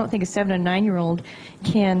preview. I don't think a 7 and 9-year-old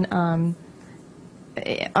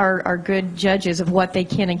are good judges of what they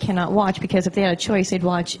can and cannot watch, because if they had a choice, they'd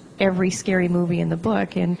watch every scary movie in the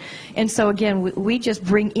book. And so again, we just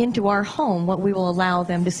bring into our home what we will allow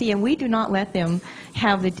them to see, and we do not let them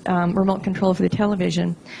have the remote control for the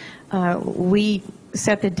television. We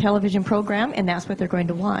set the television program, and that's what they're going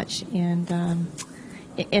to watch. And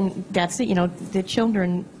that's it. You know, the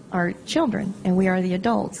children are children, and we are the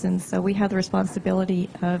adults, and so we have the responsibility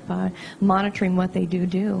of monitoring what they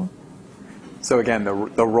do. So again, the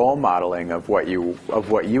role modeling of what you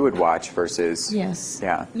would watch versus yes,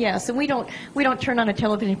 yeah, yes, and we don't turn on a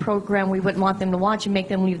television program we wouldn't want them to watch and make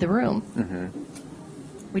them leave the room.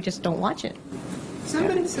 Mm-hmm. We just don't watch it.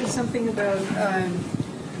 Somebody said something about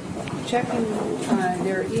checking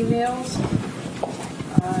their emails.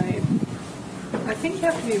 I think you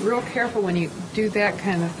have to be real careful when you do that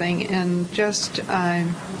kind of thing, and just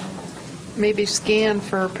maybe scan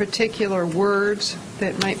for particular words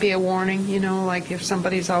that might be a warning, you know, like if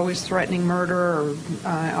somebody's always threatening murder, or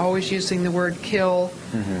always using the word kill,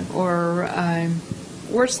 or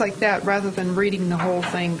words like that, rather than reading the whole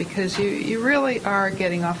thing, because you really are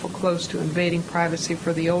getting awful close to invading privacy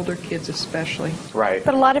for the older kids especially. Right.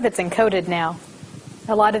 But a lot of it's encoded now.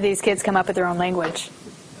 A lot of these kids come up with their own language.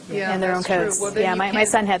 Yeah, and their own codes. Well, yeah, my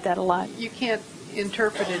son had that a lot. You can't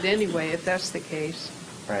interpret it anyway if that's the case.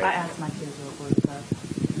 Right. I ask my kids what words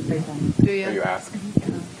Do you? Oh, you ask?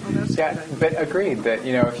 Well, that's Yeah, good. but agreed that,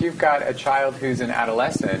 you know, if you've got a child who's an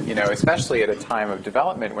adolescent, you know, especially at a time of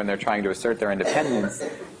development when they're trying to assert their independence,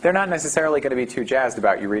 they're not necessarily going to be too jazzed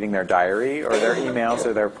about you reading their diary or their emails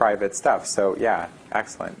or their private stuff. So yeah,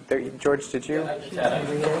 excellent. George, did you? I just had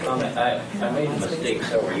a comment. I made a mistake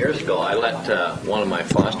several years ago. I let one of my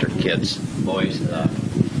foster kids, boys,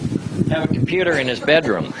 have a computer in his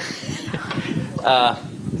bedroom.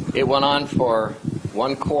 It went on for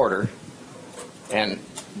 1 quarter, and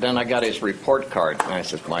then I got his report card, and I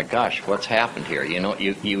said, "My gosh, what's happened here? You know,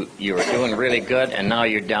 you were doing really good, and now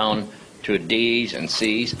you're down to D's and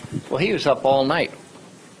C's." Well, he was up all night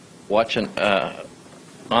watching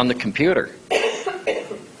on the computer,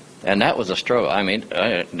 and that was a struggle. I mean,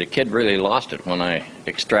 the kid really lost it when I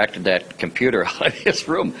extracted that computer out of his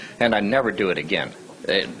room, and I never do it again.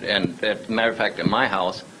 And as a matter of fact, in my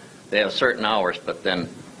house, they have certain hours, but then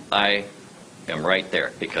I am right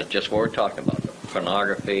there, because just what we're talking about,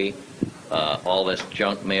 pornography, all this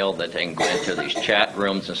junk mail that they can go into these chat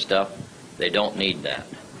rooms and stuff. They don't need that.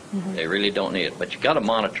 They really don't need it. But you got to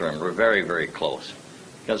monitor them. We're very, very close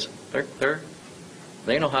because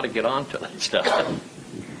they know how to get onto that stuff.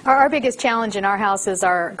 Our biggest challenge in our house is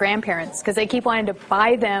our grandparents, because they keep wanting to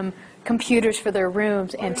buy them computers for their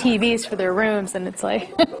rooms and TVs for their rooms, and it's like,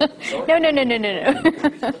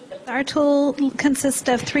 no. Our tool consists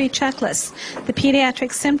of 3 checklists: the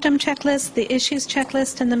pediatric symptom checklist, the issues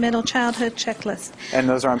checklist, and the middle childhood checklist. And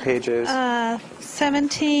those are on pages?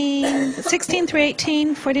 16 through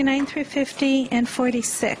 18, 49 through 50, and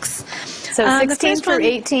 46. So 16 through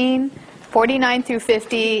 18, 49 through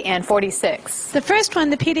 50, and 46. The first one,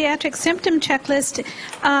 the pediatric symptom checklist,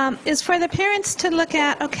 is for the parents to look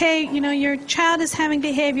at, okay, you know, your child is having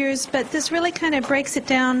behaviors, but this really kind of breaks it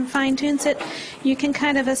down, fine-tunes it. You can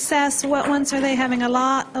kind of assess what ones are they having a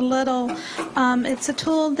lot, a little. It's a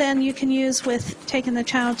tool then you can use with taking the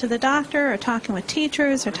child to the doctor or talking with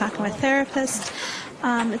teachers or talking with therapists.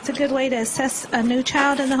 It's a good way to assess a new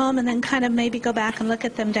child in the home and then kind of maybe go back and look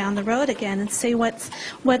at them down the road again and see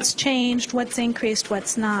what's changed, what's increased,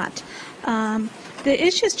 what's not. The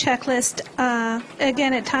issues checklist,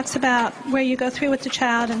 again, it talks about where you go through with the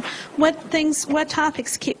child and what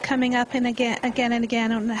topics keep coming up and again and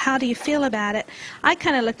again, and how do you feel about it. I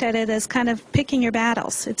kind of looked at it as kind of picking your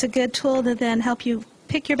battles. It's a good tool to then help you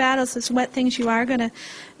pick your battles as what things you are going to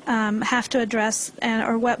have to address,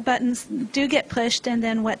 or what buttons do get pushed, and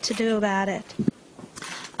then what to do about it.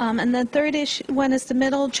 And the third one is the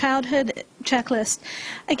middle childhood checklist.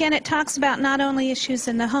 Again, it talks about not only issues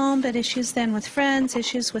in the home, but issues then with friends,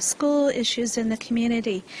 issues with school, issues in the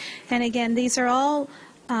community. And again, these are all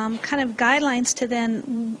kind of guidelines to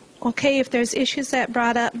then, okay, if there's issues that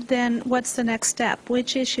brought up, then what's the next step?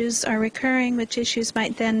 Which issues are recurring? Which issues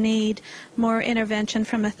might then need more intervention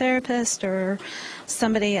from a therapist or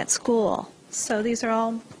somebody at school? So these are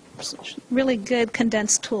all really good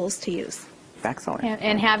condensed tools to use. Excellent.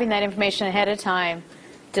 And having that information ahead of time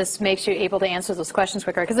just makes you able to answer those questions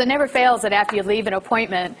quicker. Because it never fails that after you leave an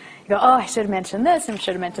appointment, you go, oh, I should have mentioned this and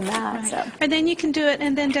should have mentioned that. Right. So. Or then you can do it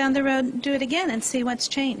and then down the road do it again and see what's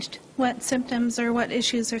changed. What symptoms or what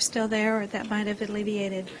issues are still there or that might have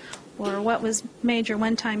alleviated, or what was major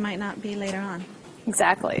one time might not be later on.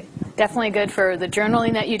 Exactly. Definitely good for the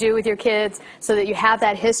journaling that you do with your kids so that you have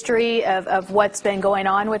that history of what's been going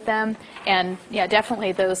on with them. And yeah,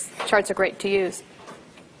 definitely those charts are great to use.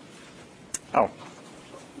 Oh,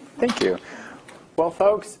 thank you. Well,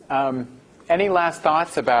 folks, any last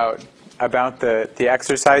thoughts about the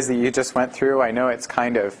exercise that you just went through? I know it was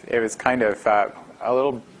kind of a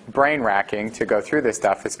little brain racking to go through this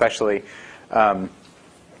stuff, especially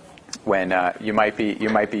when you might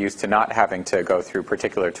be used to not having to go through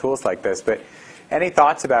particular tools like this. But any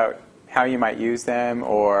thoughts about how you might use them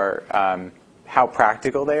or how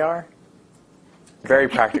practical they are? Very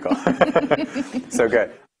practical. So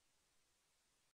good.